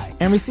Buckeye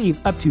and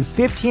receive up to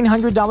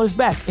 $1,500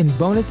 back in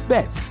bonus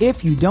bets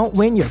if you don't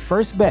win your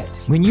first bet.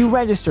 When you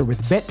register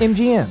with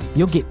BetMGM,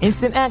 you'll get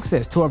instant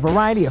access to a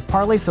variety of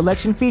parlay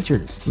selection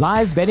features,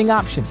 live betting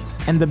options,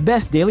 and the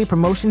best daily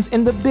promotions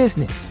in the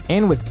business.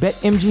 And with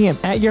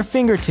BetMGM at your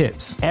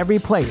fingertips, every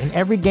play and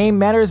every game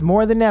matters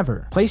more than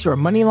ever. Place your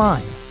money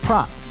line,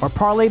 prop, or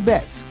parlay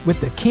bets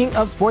with the king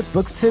of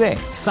sportsbooks today.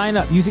 Sign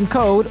up using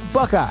code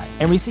Buckeye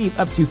and receive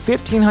up to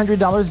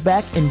 $1,500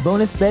 back in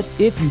bonus bets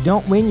if you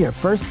don't win your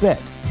first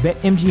bet.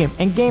 BetMGM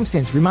and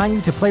GameSense remind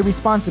you to play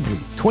responsibly.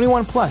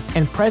 21 plus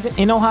and present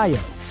in Ohio,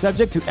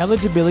 subject to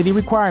eligibility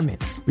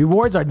requirements.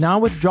 Rewards are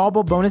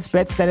non-withdrawable bonus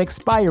bets that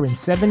expire in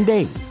 7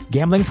 days.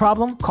 Gambling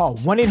problem? Call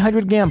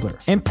 1-800-GAMBLER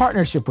in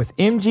partnership with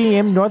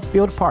MGM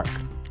Northfield Park.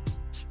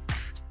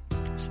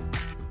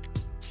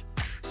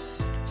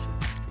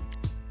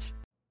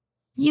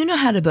 You know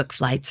how to book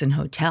flights and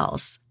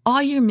hotels.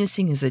 All you're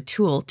missing is a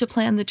tool to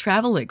plan the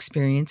travel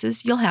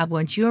experiences you'll have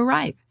once you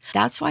arrive.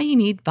 That's why you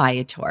need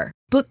Viator.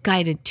 Book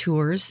guided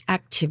tours,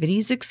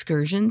 activities,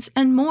 excursions,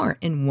 and more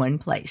in one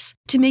place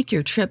to make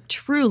your trip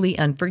truly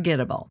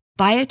unforgettable.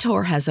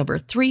 Viator has over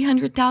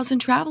 300,000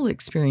 travel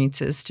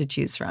experiences to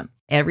choose from.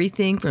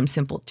 Everything from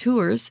simple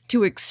tours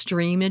to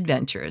extreme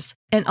adventures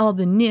and all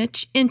the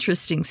niche,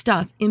 interesting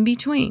stuff in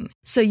between.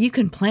 So you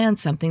can plan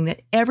something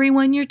that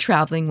everyone you're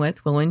traveling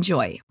with will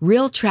enjoy.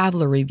 Real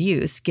traveler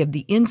reviews give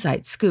the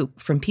inside scoop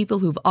from people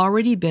who've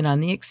already been on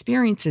the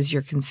experiences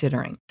you're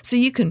considering. So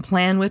you can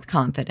plan with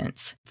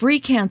confidence. Free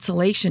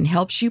cancellation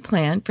helps you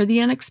plan for the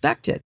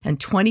unexpected. And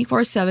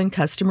 24/7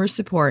 customer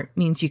support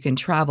means you can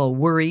travel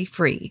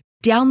worry-free.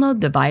 Download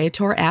the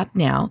Viator app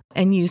now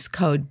and use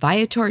code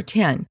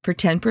Viator10 for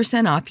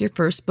 10% off your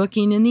first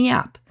booking in the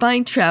app.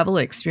 Find travel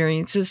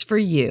experiences for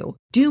you.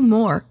 Do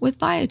more with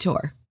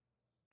Viator.